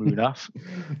time, Munaf.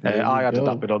 I added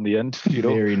that bit on the end.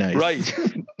 Very nice. Right.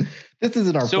 This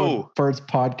isn't our first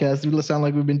podcast. We sound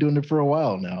like we've been doing it for a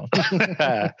while now.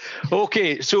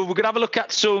 Okay, so we're going to have a look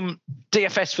at some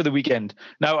DFS for the weekend.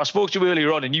 Now, I spoke to you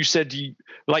earlier on, and you said,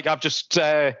 I've just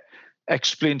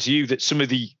explained to you that some of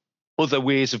the other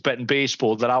ways of betting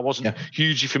baseball that I wasn't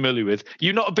hugely familiar with.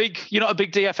 You're not a big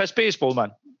DFS baseball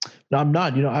man. No, I'm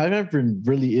not. I've never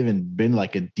really even been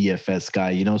like a DFS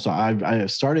guy. So I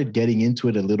started getting into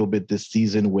it a little bit this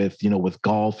season with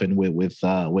golf and with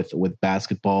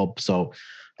basketball. So,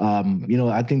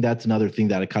 I think that's another thing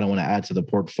that I kind of want to add to the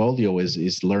portfolio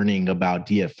is learning about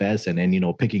DFS and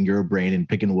picking your brain and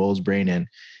picking Will's brain and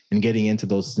getting into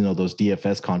those those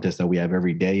DFS contests that we have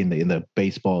every day in the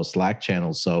baseball Slack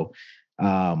channel. So.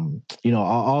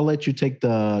 I'll let you take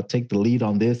the lead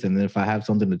on this, and then if I have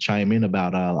something to chime in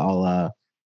about, I'll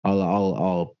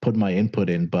put my input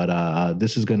in. But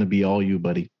this is going to be all you,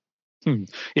 buddy.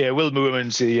 Yeah, Will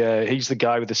Moorman's he's the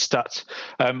guy with the stats.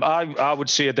 I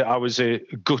would say that I was a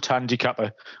gut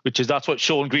handicapper, that's what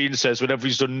Sean Green says whenever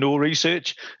he's done no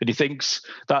research, and he thinks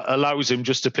that allows him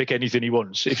just to pick anything he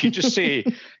wants. If you just say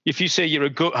you're a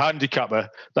gut handicapper,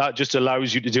 that just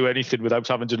allows you to do anything without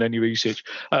having done any research.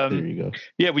 There you go.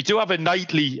 Yeah, we do have a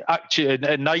nightly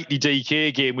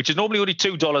DK game, which is normally only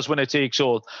 $2 when it takes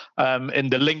all, and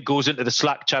the link goes into the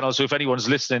Slack channel. So if anyone's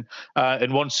listening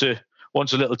and wants a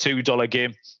little $2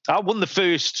 game. I won the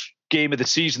first game of the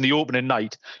season, the opening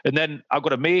night, and then I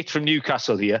got a mate from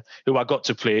Newcastle here who I got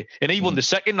to play, and he won the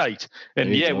second night. And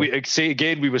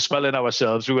we were smelling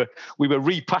ourselves. We were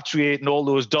repatriating all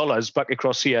those dollars back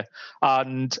across here,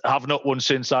 and have not won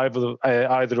since either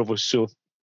of us. So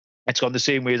it's gone the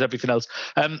same way as everything else.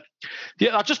 I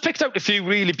just picked out a few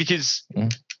really because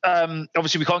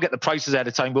obviously we can't get the prices at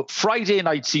a time, but Friday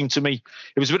night seemed to me,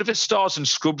 it was a bit of a stars and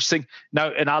scrubs thing.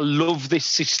 Now, and I love this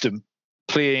system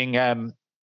playing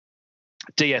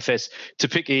DFS to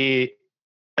pick a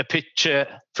pitcher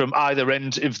from either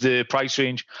end of the price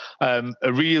range, a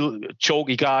real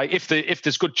chalky guy, if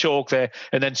there's good chalk there,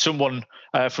 and then someone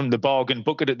from the bargain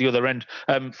bucket at the other end.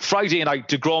 Friday night,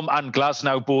 DeGrom and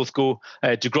Glasnow both go.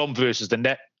 DeGrom versus the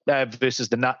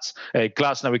Nats,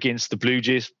 Glasnow against the Blue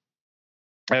Jays.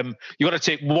 You got to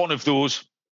take one of those.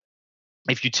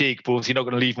 If you take both, you're not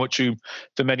going to leave much room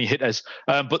for many hitters.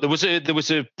 But there was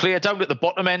a player down at the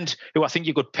bottom end who I think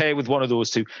you could pair with one of those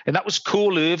two, and that was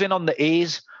Cole Irvin on the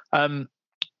A's.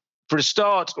 For a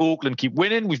start, Oakland keep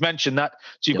winning. We've mentioned that,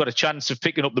 so you've got a chance of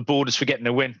picking up the bonus for getting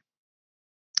a win.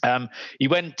 He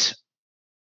went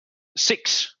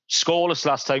 6 scoreless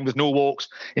last time with no walks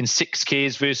in 6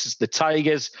 Ks versus the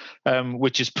Tigers,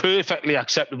 which is perfectly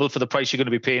acceptable for the price you're going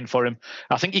to be paying for him.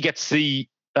 I think he gets the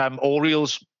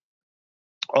Orioles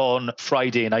on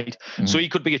Friday night, so he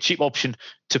could be a cheap option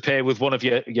to pair with one of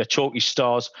your chalky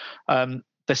stars.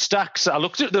 The stacks, I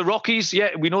looked at the Rockies.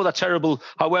 Yeah, we know they're terrible.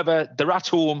 However, they're at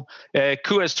home,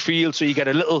 Coors Field, so you get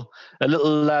a little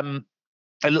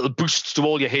boost to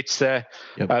all your hits there.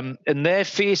 Yep. And they're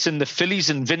facing the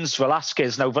Phillies and Vince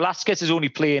Velasquez. Now, Velasquez is only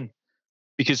playing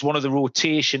because one of the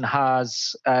rotation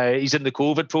he's in the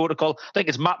COVID protocol. I think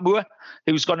it's Matt Moore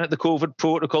who's gone into the COVID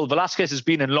protocol. Velasquez has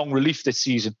been in long relief this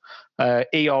season,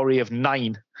 ERA of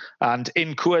 9. And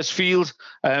in Coors Field,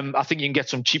 I think you can get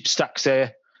some cheap stacks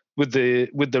there with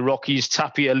the Rockies.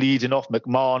 Tapia leading off,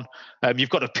 McMahon.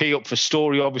 You've got to pay up for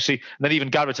Story, obviously. And then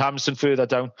even Garrett Hampson further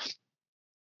down.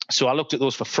 So I looked at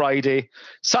those for Friday.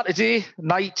 Saturday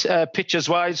night,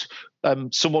 pitchers-wise,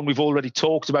 someone we've already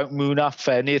talked about,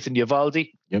 Munaf, Nathan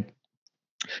Eovaldi. Yep.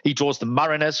 He draws the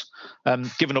Mariners,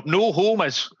 giving up no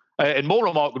homers. And more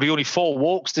remarkably, only 4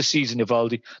 walks this season,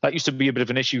 Eovaldi. That used to be a bit of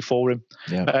an issue for him.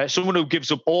 Yeah. Someone who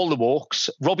gives up all the walks.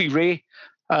 Robbie Ray.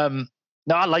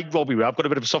 Now, I like Robbie Ray. I've got a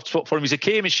bit of a soft spot for him. He's a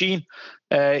K machine.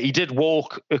 He did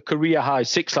walk a career high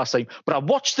 6 last time. But I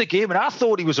watched the game and I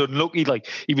thought he was unlucky. Like,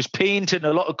 he was painting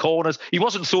a lot of corners. He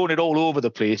wasn't throwing it all over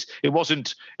the place. It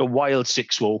wasn't a wild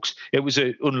 6 walks. It was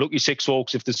an unlucky 6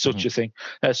 walks, if there's such a thing.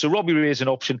 So Robbie Ray is an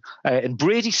option. And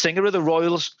Brady Singer of the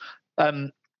Royals,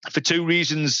 for 2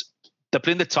 reasons. They're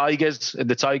playing the Tigers, and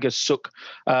the Tigers suck.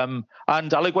 And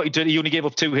I like what he did. He only gave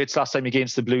up 2 hits last time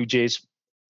against the Blue Jays.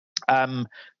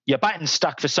 Your batting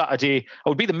stack for Saturday, I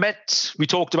would be the Mets. We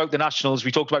talked about the Nationals.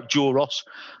 We talked about Joe Ross.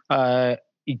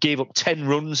 He gave up 10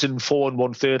 runs in 4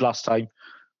 1/3 last time.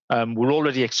 We're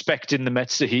already expecting the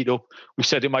Mets to heat up. We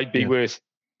said it might be worth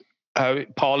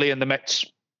parlaying the Mets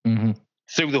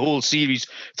through the whole series,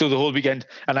 through the whole weekend.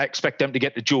 And I expect them to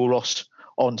get to Joe Ross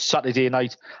on Saturday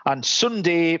night. And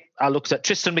Sunday, I looked at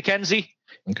Tristan McKenzie.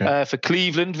 For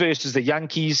Cleveland versus the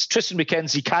Yankees. Tristan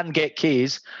McKenzie can get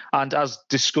Ks, and as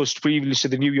discussed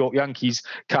previously, the New York Yankees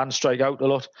can strike out a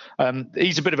lot.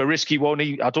 He's a bit of a risky one.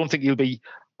 I don't think he'll be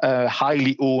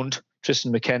highly owned,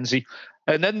 Tristan McKenzie.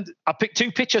 And then I picked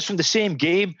 2 pitchers from the same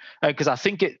game because I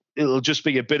think it'll just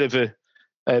be a bit of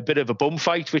a bum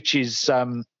fight, which is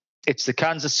it's the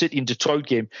Kansas City and Detroit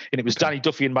game, and it was Danny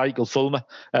Duffy and Michael Fulmer.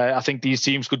 I think these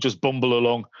teams could just bumble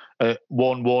along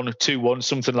 1-1, 2-1,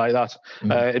 something like that.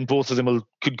 And both of them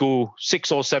could go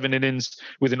 6 or 7 innings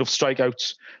with enough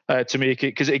strikeouts to make it.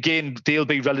 Because, again, they'll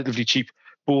be relatively cheap,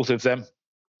 both of them.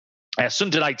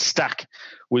 Sunday night stack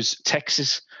was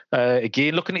Texas.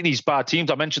 Again, looking at these bad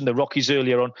teams, I mentioned the Rockies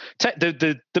earlier on.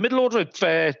 The middle order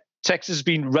of Texas has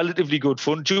been relatively good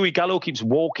fun. Joey Gallo keeps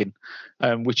walking,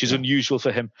 which is unusual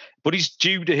for him. But he's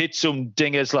due to hit some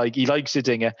dingers, like he likes a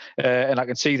dinger, and I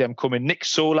can see them coming. Nick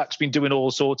Solak's been doing all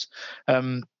sorts.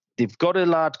 They've got a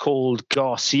lad called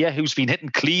Garcia who's been hitting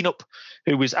cleanup,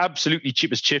 who was absolutely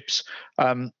cheap as chips.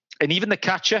 And even the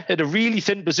catcher at a really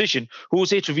thin position,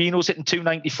 Jose Trevino's hitting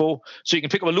 294. So you can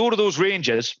pick up a load of those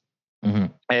Rangers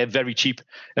very cheap,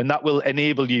 and that will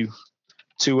enable you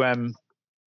to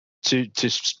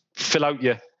fill out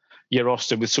your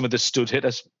roster with some of the stud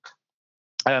hitters.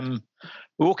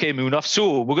 Okay, Munaf.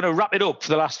 So we're going to wrap it up for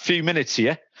the last few minutes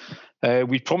here.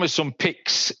 We promised some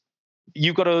picks.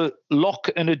 You got a lock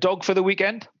and a dog for the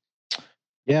weekend?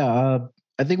 Yeah,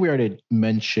 I think we already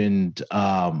mentioned.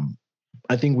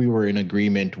 I think we were in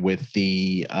agreement with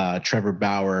the Trevor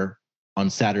Bauer on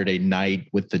Saturday night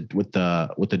with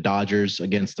the Dodgers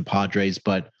against the Padres,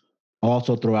 but I'll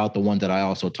also throw out the one that I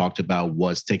also talked about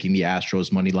was taking the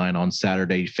Astros money line on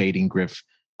Saturday, fading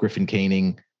Griffin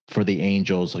Canning for the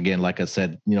Angels. Again, like I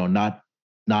said, not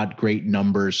great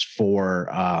numbers for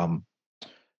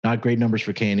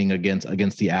Canning against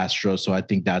the Astros. So I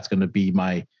think that's going to be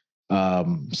my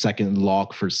second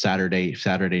lock for Saturday.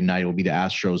 Saturday night will be the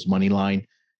Astros money line.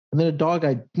 And then a dog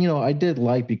I did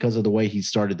like because of the way he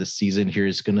started the season here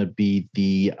is going to be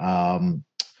the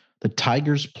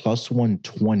Tigers plus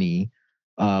 120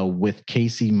 with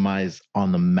Casey Mize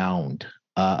on the mound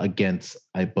against,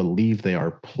 I believe they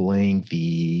are playing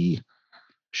I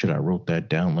wrote that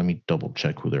down. Let me double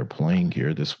check who they're playing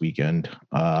here this weekend.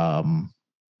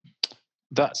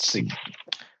 That's the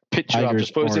picture, I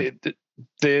suppose.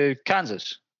 The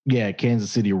Kansas. Yeah, Kansas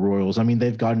City Royals. I mean,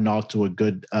 they've gotten off to a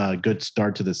good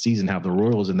start to the season, have the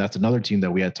Royals, and that's another team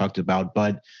that we had talked about.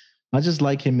 But I just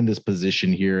like him in this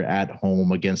position here at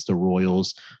home against the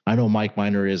Royals. I know Mike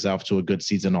Minor is off to a good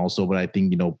season also, but I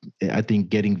think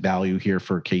getting value here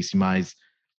for Casey Mize,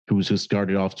 who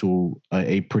started off to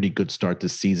a pretty good start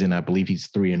this season. I believe he's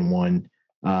 3-1.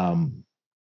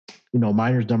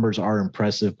 Minor's numbers are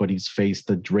impressive, but he's faced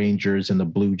the Rangers and the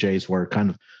Blue Jays, who are kind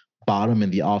of bottom in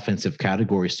the offensive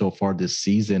category so far this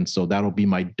season. So that'll be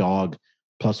my dog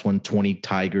plus 120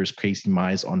 Tigers, Casey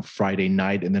Mize on Friday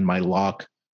night. And then my lock,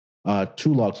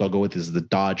 2 locks I'll go with is the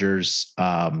Dodgers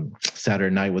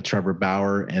Saturday night with Trevor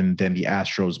Bauer, and then the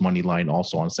Astros money line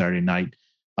also on Saturday night.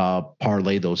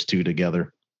 Parlay those 2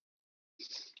 together.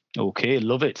 Okay,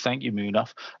 love it. Thank you,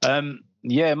 Munaf.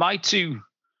 My 2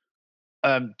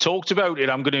 talked about it.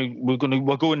 We're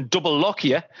going double lock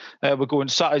here. We're going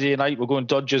Saturday night. We're going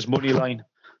Dodgers money line.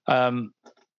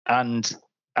 And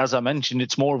as I mentioned,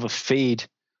 it's more of a fade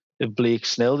of Blake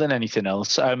Snell than anything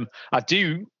else. I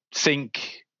do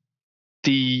think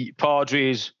the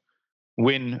Padres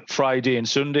win Friday and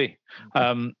Sunday.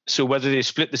 So whether they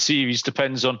split the series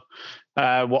depends on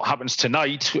what happens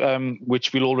tonight,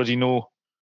 which we'll already know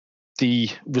the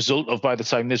result of by the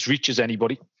time this reaches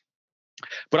anybody.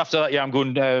 But after that, I'm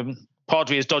going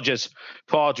Padres, Dodgers,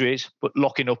 Padres, but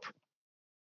locking up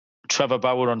Trevor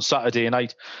Bauer on Saturday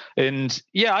night. And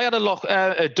I had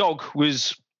a dog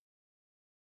was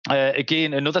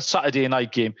again another Saturday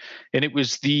night game, and it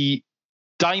was the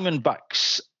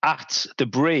Diamondbacks at the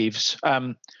Braves.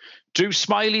 Drew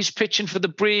Smyly's pitching for the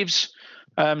Braves,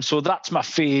 so that's my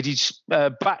fade. He's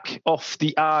back off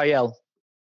the IL.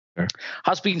 Sure.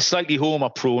 Has been slightly homer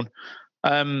prone.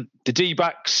 The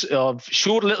D-backs have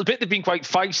showed a little bit. They've been quite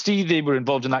feisty. They were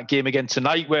involved in that game again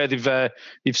tonight where they've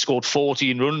scored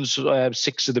 14 runs,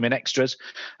 6 of them in extras.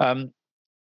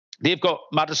 They've got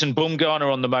Madison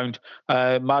Bumgarner on the mound.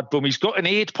 Mad Bum. He's got an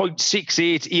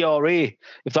 8.68 ERA,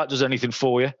 if that does anything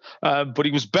for you. But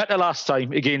he was better last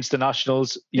time against the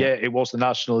Nationals. Yeah, it was the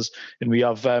Nationals, and we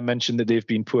have mentioned that they've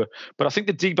been poor. But I think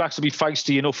the D-backs will be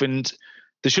feisty enough, and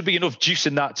there should be enough juice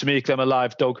in that to make them a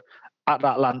live dog at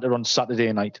Atlanta on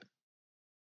Saturday night.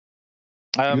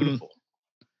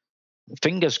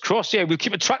 Fingers crossed. Yeah, we'll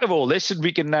keep a track of all this, and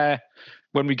we can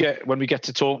when we get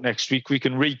to talk next week, we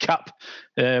can recap.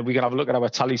 We can have a look at our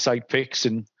tally side picks,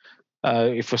 and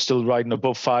if we're still riding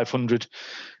above 500,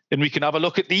 and we can have a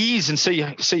look at these and see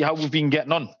how we've been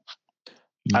getting on.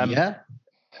 Yeah.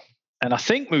 And I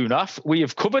think, Munaf, we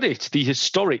have covered it. The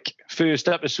historic first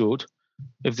episode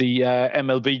of the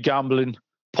MLB Gambling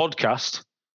Podcast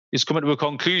is coming to a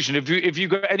conclusion. Have you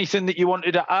got anything that you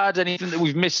wanted to add? Anything that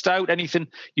we've missed out? Anything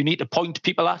you need to point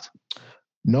people at?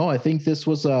 No, I think this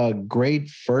was a great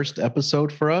first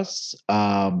episode for us.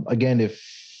 Again, if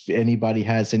anybody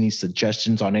has any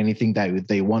suggestions on anything that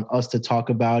they want us to talk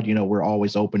about, we're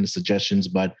always open to suggestions.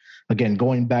 But again,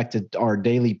 going back to our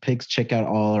daily picks, check out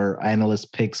all our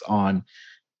analyst picks on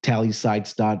on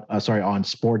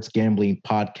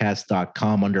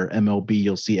sportsgamblingpodcast.com under MLB.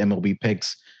 You'll see MLB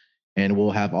picks, and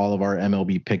we'll have all of our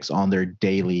MLB picks on there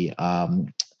daily.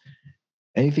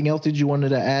 Anything else did you wanted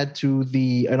to add to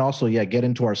and also, get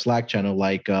into our Slack channel,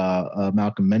 like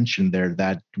Malcolm mentioned there,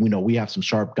 that we have some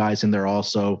sharp guys in there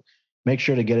also. Make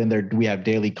sure to get in there. We have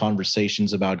daily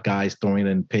conversations about guys throwing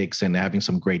in picks and having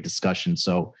some great discussions.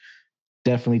 So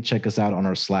definitely check us out on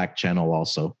our Slack channel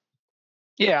also.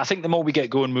 Yeah, I think the more we get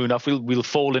going, Munaf, we'll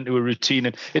fall into a routine,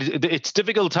 and it's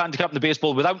difficult to handicap in the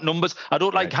baseball without numbers. I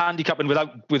don't like handicapping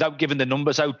without giving the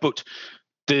numbers out, but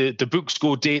the books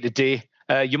go day to day.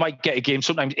 You might get a game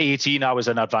sometimes 18 hours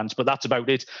in advance, but that's about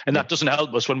it. And that doesn't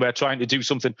help us when we're trying to do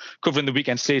something covering the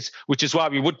weekend states, which is why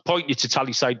we would point you to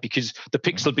Tallyside, because the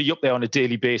picks will be up there on a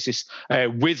daily basis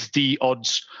with the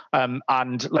odds.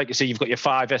 And like I say, you've got your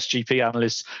 5 SGP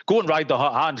analysts. Go and ride the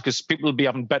hot hand, because people will be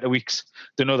having better weeks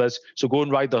than others. So go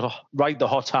and ride the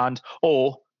hot hand,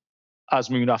 or, as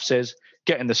Munaf says,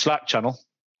 get in the Slack channel.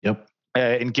 Yep.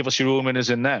 And give us your own winners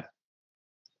in there.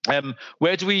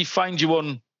 Where do we find you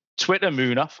on Twitter,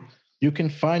 Munaf? You can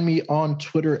find me on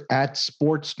Twitter at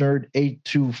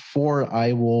SportsNerd824.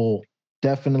 I will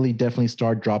definitely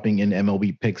start dropping in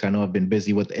MLB picks. I know I've been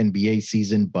busy with NBA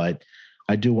season, but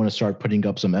I do want to start putting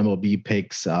up some MLB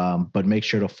picks. But make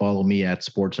sure to follow me at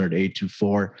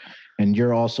SportsNerd824. And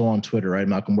you're also on Twitter, right,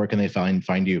 Malcolm? Where can they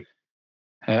find you?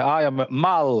 I am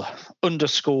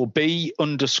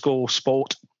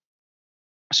Mal_B_sport.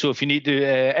 So if you need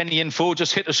any info,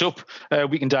 just hit us up.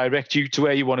 We can direct you to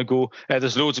where you want to go.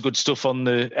 There's loads of good stuff on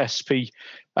the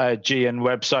SPGN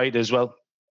website as well.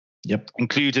 Yep,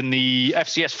 including the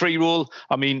FCS free roll.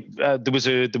 I mean, there was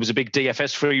a big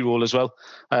DFS free roll as well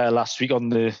last week on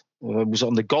the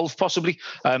golf possibly.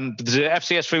 There's a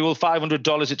FCS free roll,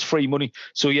 $500. It's free money.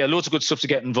 So yeah, loads of good stuff to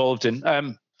get involved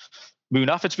in.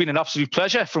 Munaf, it's been an absolute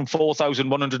pleasure from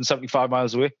 4,175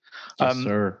 miles away. Yes,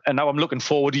 sir. And now I'm looking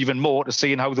forward even more to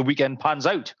seeing how the weekend pans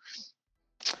out.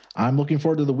 I'm looking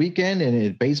forward to the weekend,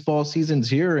 and baseball season's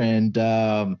here, and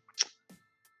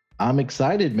I'm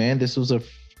excited, man. This was a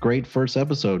great first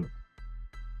episode.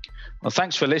 Well,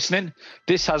 thanks for listening.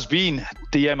 This has been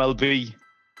the MLB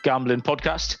Gambling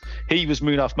Podcast. He was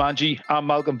Munaf Manji. I'm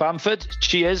Malcolm Bamford.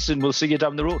 Cheers, and we'll see you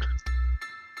down the road.